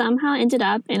you somehow ended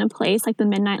up in a place like the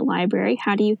Midnight Library,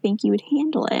 how do you think you would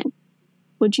handle it?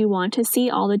 Would you want to see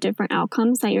all the different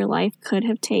outcomes that your life could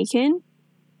have taken?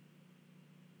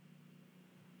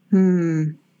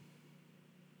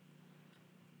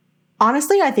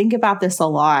 Honestly, I think about this a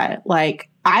lot. Like,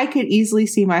 I could easily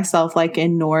see myself like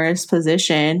in Nora's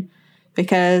position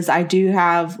because I do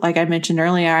have, like I mentioned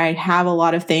earlier, I have a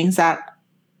lot of things that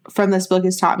from this book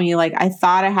has taught me. Like, I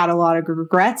thought I had a lot of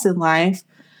regrets in life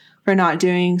for not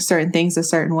doing certain things a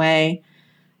certain way.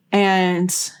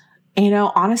 And, you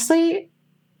know, honestly,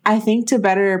 I think to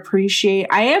better appreciate,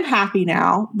 I am happy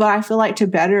now, but I feel like to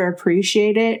better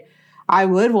appreciate it, I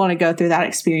would want to go through that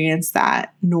experience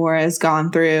that Nora has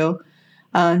gone through,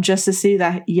 just to see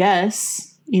that,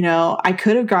 yes, you know, I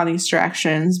could have gone these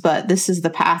directions, but this is the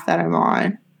path that I'm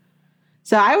on.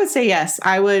 So I would say yes,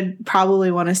 I would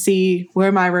probably want to see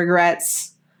where my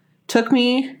regrets took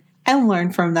me and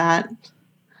learn from that.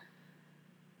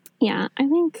 Yeah, I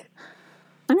think,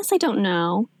 honestly, I don't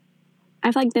know.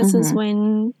 I feel like this is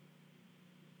when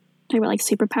they were like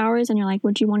superpowers and you're like,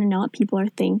 would you want to know what people are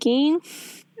thinking?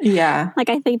 Yeah. Like,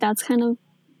 I think that's kind of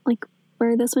like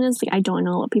where this one is. Like, I don't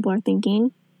know what people are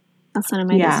thinking. That's none of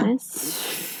my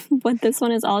business. But this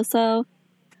one is also,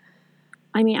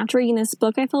 I mean, after reading this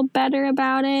book, I feel better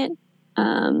about it.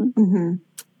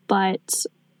 But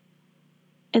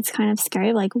it's kind of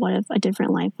scary. Like, what if a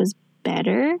different life was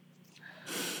better?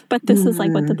 But this is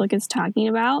like what the book is talking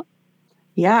about.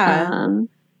 Yeah.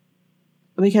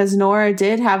 Because Nora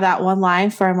did have that one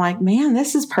life where I'm like, man,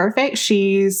 this is perfect.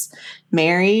 She's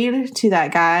married to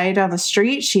that guy down the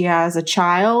street. She has a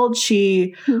child.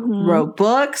 She wrote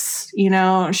books. You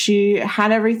know, she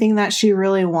had everything that she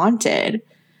really wanted.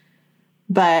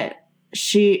 But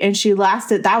she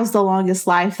lasted, that was the longest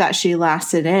life that she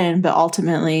lasted in. But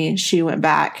ultimately, she went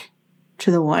back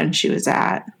to the one she was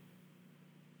at.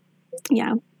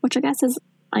 Yeah, which I guess is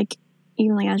like,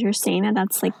 even like as you're saying it,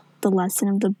 that's like the lesson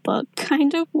of the book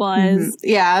kind of was.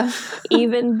 Yeah.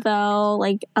 Even though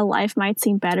like a life might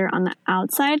seem better on the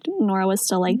outside, Nora was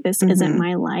still like, this isn't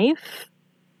my life.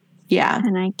 Yeah.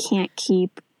 And I can't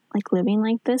keep like living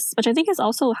like this, which I think is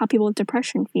also how people with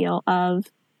depression feel of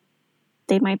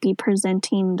they might be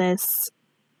presenting this,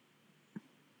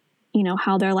 you know,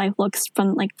 how their life looks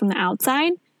from the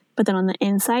outside, but then on the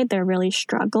inside they're really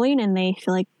struggling and they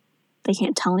feel like they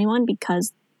can't tell anyone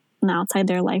because on the outside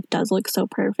their life does look so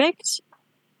perfect.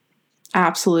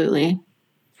 Absolutely.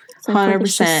 So 100%.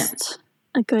 It's just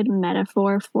a good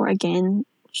metaphor for, again,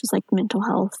 just like mental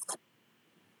health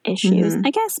issues.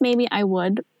 I guess maybe I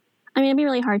would. I mean, it'd be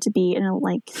really hard to be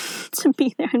to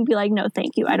be there and be like, no,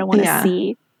 thank you. I don't want to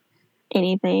see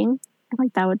anything. I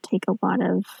think that would take a lot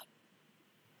of.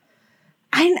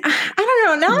 I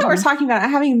don't know. Now that we're talking about it,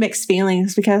 I'm having mixed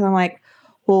feelings because I'm like,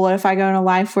 well, what if I go in a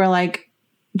life where like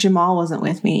Jamal wasn't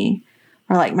with me,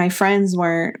 or like my friends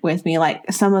weren't with me? Like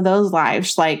some of those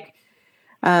lives, like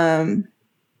some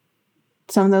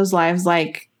of those lives,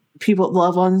 like people,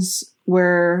 loved ones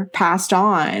were passed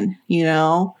on, you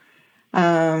know,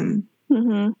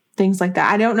 things like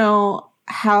that. I don't know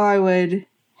how I would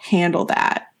handle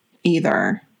that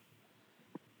either.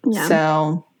 Yeah.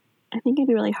 So I think it'd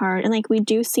be really hard. And like we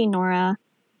do see Nora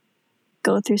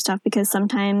go through stuff because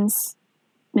sometimes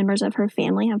members of her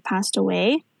family have passed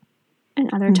away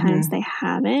and other times they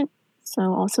haven't.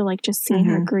 So also like just seeing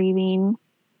her grieving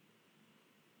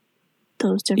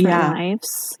those different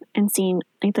lives and seeing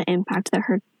like the impact that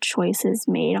her choices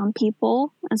made on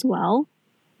people as well.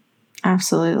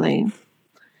 Absolutely.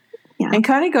 Yeah. And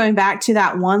kind of going back to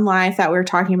that one life that we were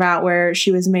talking about where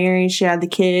she was married, she had the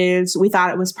kids, we thought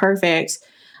it was perfect.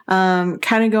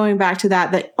 Kind of going back to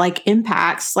that like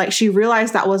impacts, like she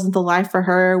realized that wasn't the life for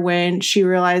her when she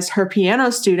realized her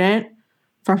piano student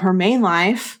from her main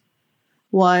life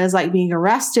was like being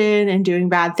arrested and doing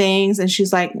bad things. And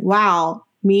she's like, wow,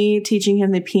 me teaching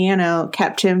him the piano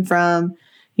kept him from,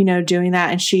 you know, doing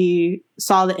that. And she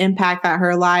saw the impact that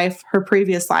her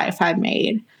previous life had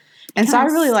made. And so I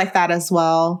really like that as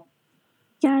well.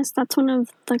 Yes, that's one of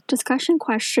the discussion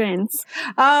questions.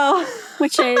 Oh.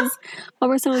 Which is, what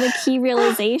were some of the key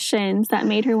realizations that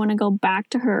made her want to go back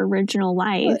to her original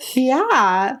life?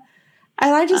 Yeah.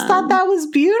 And I just thought that was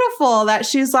beautiful that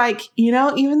she's like, you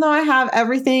know, even though I have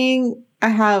everything, I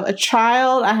have a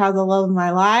child, I have the love of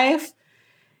my life,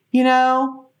 you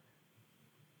know,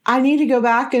 I need to go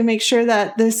back and make sure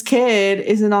that this kid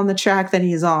isn't on the track that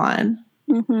he's on.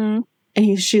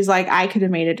 And she's like, I could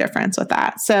have made a difference with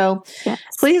that. So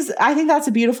please, I think that's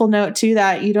a beautiful note too,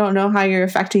 that you don't know how you're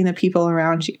affecting the people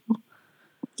around you.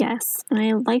 Yes.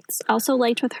 And I also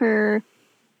liked with her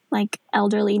like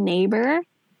elderly neighbor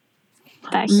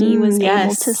that he was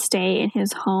able to stay in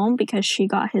his home because she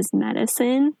got his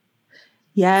medicine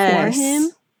for him.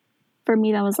 For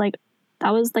me, that was like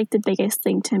the biggest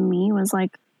thing to me was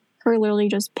like her literally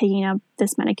just picking up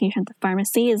this medication at the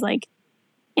pharmacy is like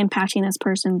impacting this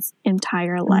person's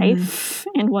entire life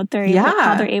and what they're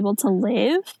how they're able to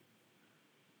live.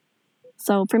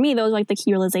 So for me, those were like the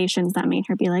key realizations that made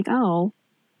her be like, oh,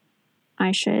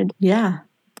 I should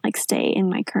like stay in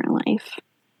my current life.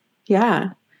 Yeah.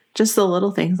 Just the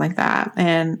little things like that.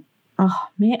 And oh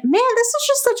man, this is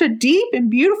just such a deep and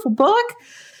beautiful book.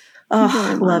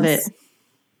 Oh, love it.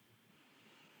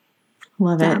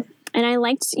 Love it. And I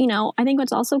liked, you know, I think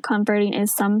what's also comforting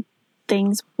is some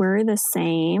things were the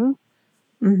same.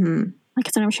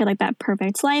 Like sometimes she had like that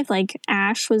perfect life. Like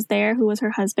Ash was there, who was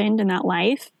her husband in that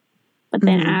life. But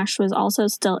then Ash was also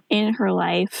still in her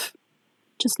life,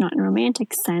 just not in a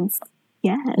romantic sense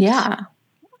yet. Yeah.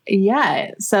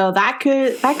 Yeah. So that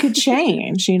could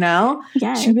change, you know?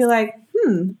 She'd be like,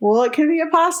 well, it could be a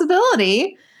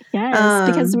possibility. Yes.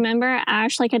 Because remember,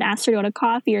 Ash like had asked her to go to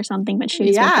coffee or something, but she was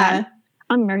with that.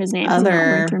 I don't remember his name. It's not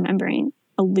worth remembering.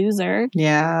 A loser.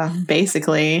 Yeah,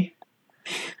 basically.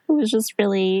 It was just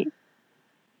really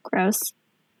gross.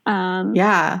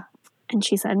 Yeah. And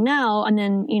she said no. And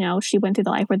then, you know, she went through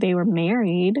the life where they were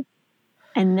married.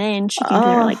 And then she came to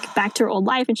her, like back to her old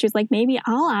life. And she was like, maybe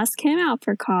I'll ask him out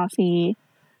for coffee.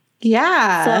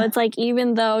 Yeah. So it's like,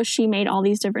 even though she made all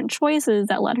these different choices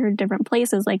that led her to different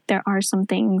places, like there are some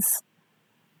things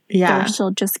that are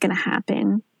still just going to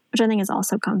happen, which I think is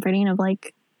also comforting of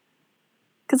like,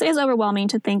 because it is overwhelming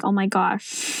to think, oh my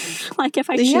gosh, like if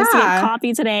I choose to get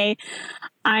coffee today,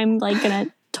 I'm like going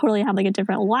to totally have like a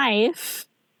different life.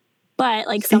 But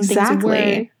like some things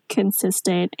were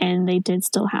consistent and they did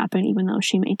still happen even though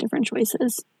she made different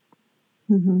choices.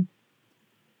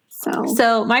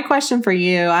 So my question for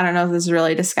you, I don't know if this is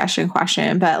really a discussion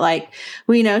question, but like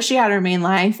we know she had her main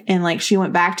life and like she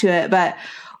went back to it, but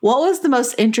what was the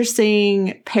most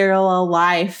interesting parallel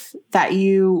life that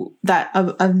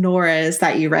of Nora's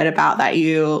that you read about that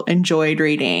you enjoyed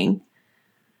reading?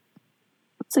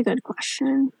 That's a good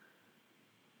question.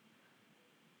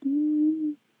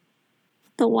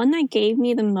 The one that gave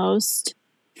me the most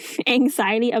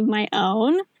anxiety of my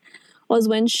own was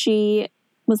when she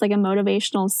was like a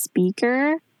motivational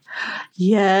speaker.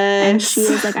 Yes. And she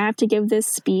was like, I have to give this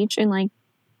speech in like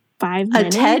 5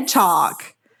 minutes. A TED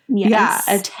Talk. Yes. Yeah,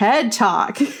 a TED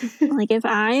Talk. Like if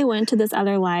I went to this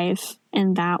other life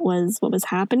and that was what was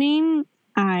happening,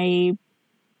 I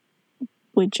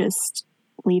would just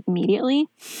leave immediately.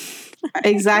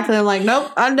 Exactly. I'm like,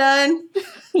 nope, I'm done.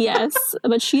 Yes.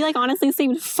 But she like honestly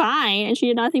seemed fine and she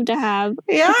did not seem to have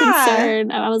a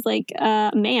concern. I was like,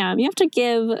 ma'am, you have to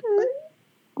give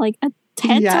like a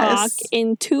TED Talk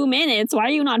in 2 minutes. Why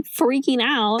are you not freaking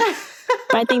out?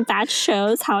 But I think that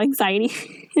shows how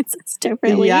anxiety hits us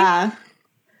differently. Yeah.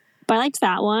 But I liked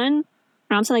that one.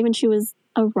 And also like when she was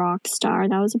a rock star,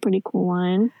 that was a pretty cool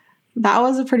one. That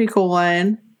was a pretty cool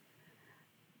one.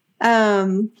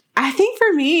 I think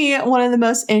for me, one of the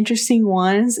most interesting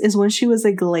ones is when she was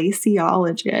a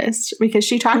glaciologist, because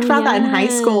she talked about that in high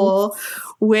school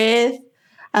with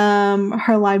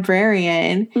her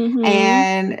librarian. Mm-hmm.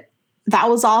 And that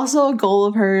was also a goal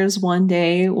of hers one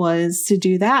day, was to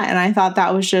do that. And I thought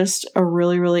that was just a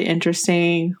really, really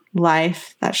interesting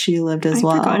life that she lived as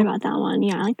well. I forgot about that one.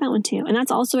 Yeah, I like that one too. And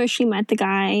that's also where she met the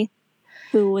guy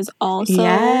who was also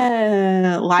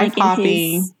life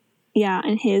hopping.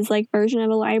 In his like version of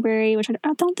a library, which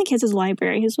I don't think his was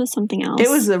library. His was something else. It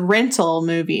was a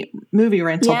movie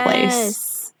rental place.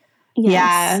 Yes.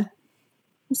 Yeah.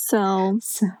 So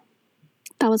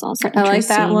that was also interesting. I like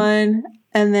that one.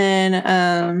 And then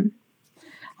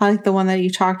I like the one that you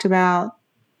talked about.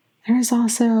 There's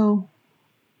also...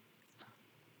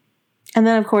 And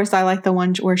then, of course, I like the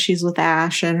one where she's with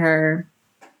Ash and her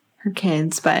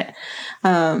kids. But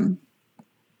I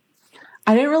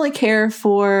didn't really care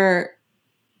for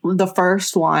the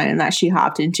first one that she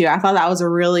hopped into. I thought that was a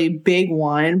really big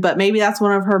one, but maybe that was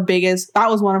one of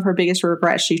her biggest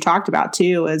regrets she talked about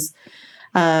too, is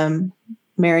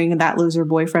marrying that loser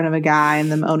boyfriend of a guy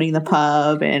and them owning the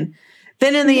pub. And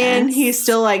then in the end, he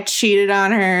still like cheated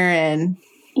on her and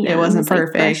it wasn't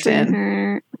perfect. Like, and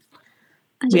her.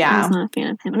 I was not a fan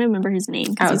of him. I don't remember his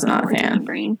name. I was not a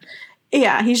fan.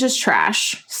 Yeah, he's just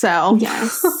trash. So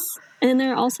yes. And then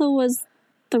there also was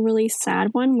the really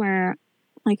sad one where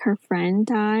like her friend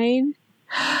died.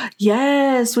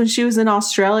 Yes, when she was in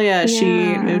Australia,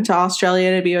 she moved to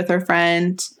Australia to be with her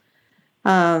friend.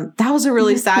 That was a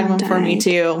really sad one for me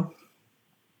too.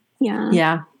 Yeah.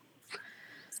 Yeah.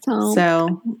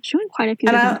 So she went quite a few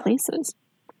different places.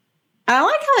 I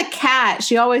like how the cat,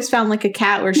 she always found like a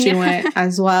cat where she went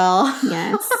as well.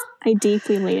 Yes. I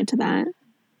deeply related to that.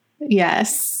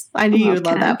 Yes. I knew you would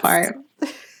love that part.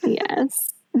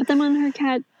 Yes. But then when her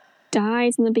cat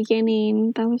dies in the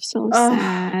beginning, that was so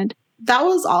sad. That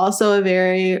was also a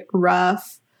very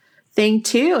rough thing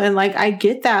too. And like, I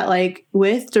get that, like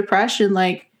with depression,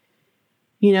 like,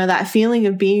 you know, that feeling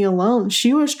of being alone,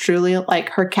 she was truly like,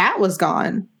 her cat was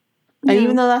gone. Yeah. And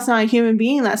even though that's not a human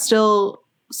being, that's still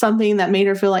something that made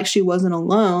her feel like she wasn't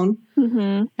alone.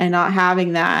 Mm-hmm. And not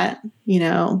having that, you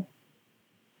know.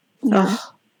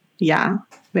 Yeah.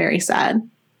 Very sad.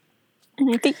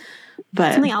 And I think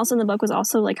something else in the book was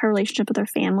also like her relationship with her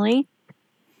family.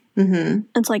 Mm-hmm.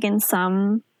 It's like in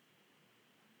some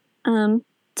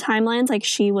timelines, like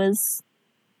she was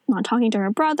not talking to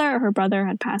her brother, or her brother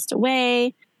had passed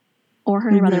away, or her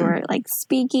and her brother were like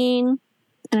speaking.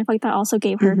 And I feel like that also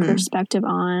gave her perspective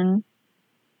on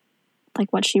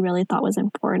like what she really thought was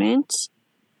important.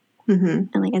 And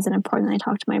like, is it important that I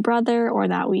talk to my brother, or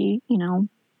that we, you know,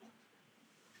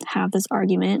 have this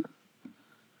argument?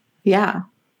 Yeah.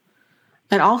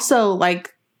 And also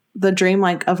like the dream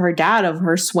like of her dad, of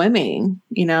her swimming,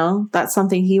 you know, that's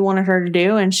something he wanted her to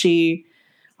do. And she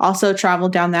also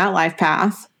traveled down that life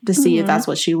path to see if that's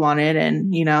what she wanted.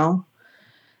 And, you know,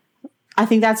 I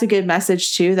think that's a good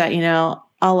message too, that, you know,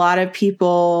 a lot of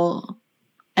people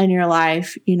in your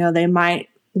life, you know, they might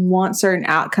want certain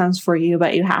outcomes for you,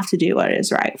 but you have to do what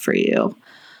is right for you.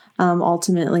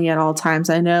 Ultimately at all times.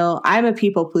 I know I'm a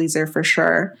people pleaser for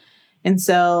sure. And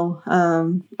so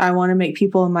I want to make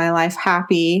people in my life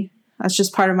happy. That's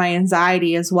just part of my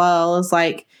anxiety as well. It's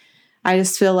like, I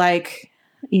just feel like,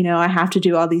 you know, I have to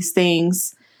do all these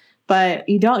things, but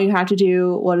you don't. You have to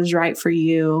do what is right for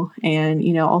you. And,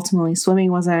 you know, ultimately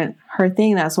swimming wasn't her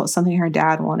thing. That's something her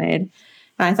dad wanted.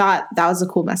 And I thought that was a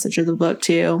cool message of the book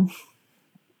too.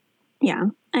 Yeah,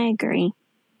 I agree.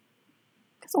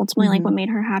 Because ultimately, like what made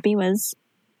her happy was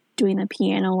doing the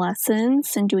piano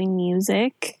lessons and doing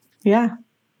music. Yeah.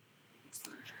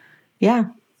 Yeah.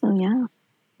 So, yeah.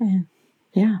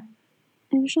 Yeah.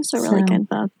 It was just a really good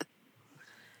book.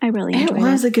 I really enjoyed it. It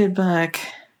was a good book.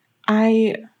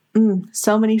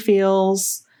 So many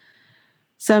feels,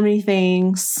 so many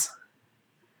things.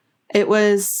 I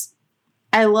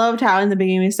loved how in the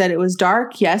beginning we said it was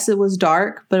dark. Yes, it was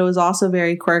dark, but it was also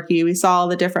very quirky. We saw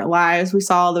the different lives. We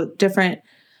saw the different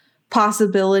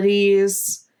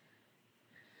possibilities.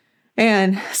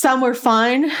 And some were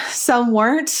fun, some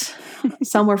weren't.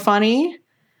 Some were funny.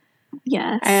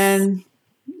 Yes. And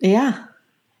yeah.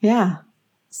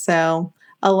 So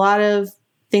a lot of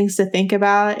things to think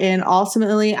about. And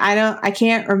ultimately, I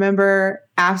can't remember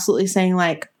absolutely saying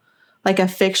like a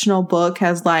fictional book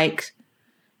has like,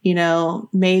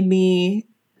 made me,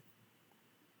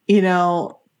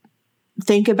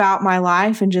 think about my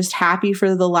life and just happy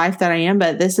for the life that I am.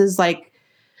 But this is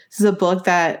a book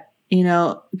that,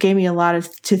 gave me a lot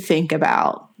to think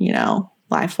about,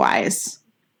 life-wise.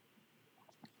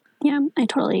 Yeah, I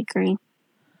totally agree.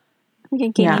 Like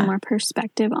it gave me more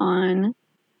perspective on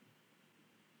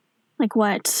like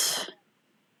what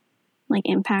like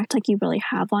impact like you really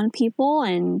have on people,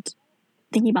 and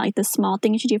thinking about like the small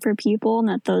things you do for people, and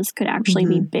that those could actually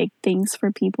be big things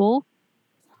for people.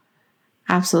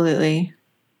 Absolutely.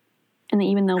 And that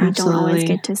even though we don't always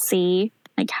get to see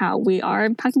like how we are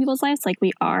impacting people's lives, like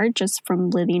we are just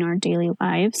from living our daily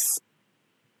lives.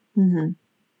 Mm-hmm.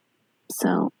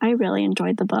 So I really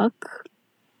enjoyed the book.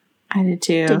 I did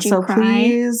too. Did you cry?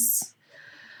 Please.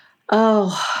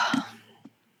 Oh,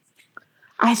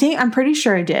 I'm pretty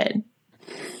sure I did.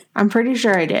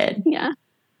 Yeah.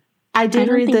 I did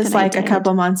read this like a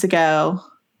couple months ago,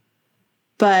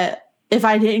 but if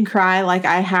I didn't cry, like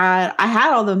I had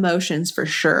all the emotions for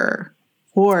sure.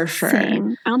 For sure.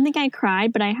 Same. I don't think I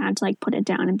cried, but I had to like put it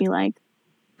down and be like,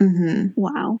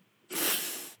 wow.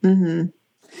 Mm-hmm.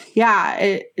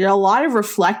 Yeah, a lot of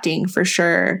reflecting for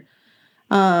sure.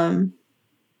 But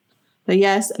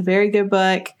yes, a very good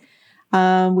book.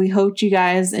 We hope you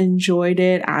guys enjoyed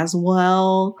it as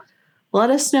well. Let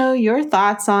us know your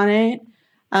thoughts on it.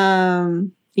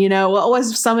 What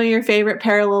was some of your favorite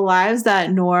parallel lives that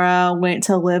Nora went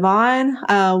to live on?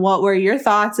 What were your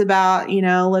thoughts about,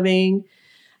 living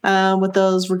with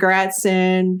those regrets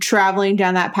and traveling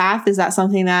down that path? Is that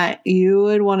something that you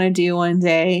would want to do one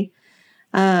day?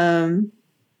 And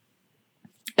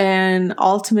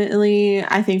ultimately,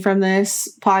 I think from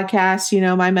this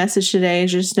podcast, my message today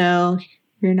is just know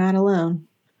you're not alone.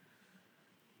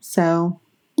 So,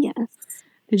 yes.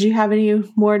 Did you have any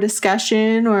more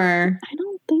discussion or? I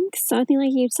don't think so. I think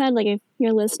like you said, like if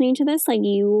you're listening to this, like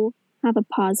you have a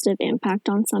positive impact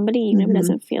on somebody, even if it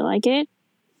doesn't feel like it,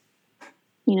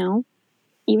 even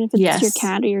if it's your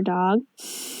cat or your dog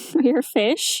or your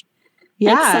fish.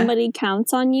 Yeah. Like somebody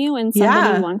counts on you and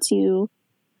somebody wants you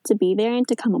to be there and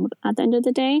to come up at the end of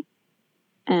the day.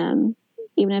 Even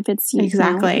if it's you,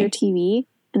 your TV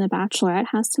and The Bachelorette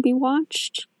has to be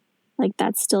watched, like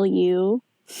that's still you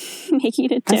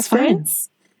making a difference.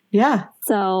 Yeah.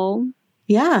 So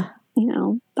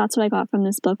that's what I got from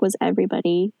this book was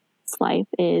everybody's life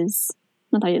is,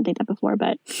 not that I didn't think that before,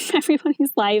 but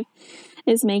everybody's life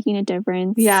is making a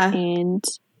difference. Yeah. And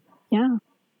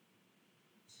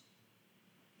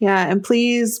and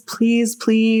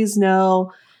please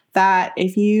know that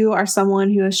if you are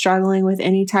someone who is struggling with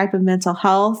any type of mental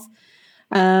health,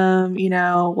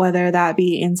 whether that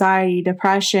be anxiety,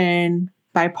 depression,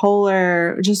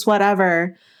 bipolar, just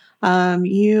whatever,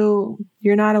 you're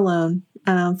not alone.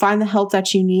 Find the help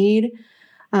that you need,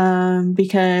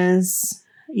 because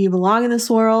you belong in this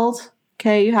world.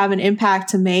 Okay. You have an impact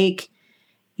to make.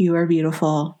 You are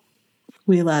beautiful.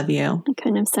 We love you. I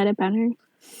couldn't have said it better.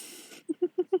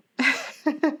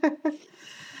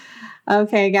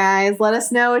 Okay, guys, let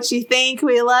us know what you think.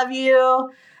 We love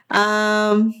you.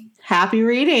 Happy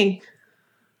reading.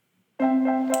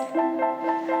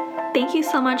 Thank you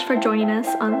so much for joining us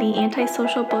on the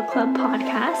Antisocial Book Club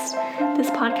podcast. This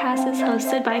podcast is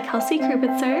hosted by Kelsey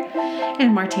Krupitzer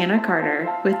and Martana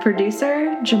Carter with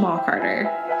producer Jamal Carter.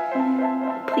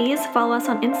 Please follow us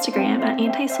on Instagram at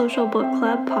Antisocial Book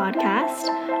Club Podcast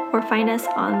or find us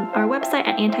on our website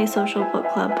at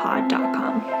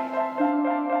antisocialbookclubpod.com.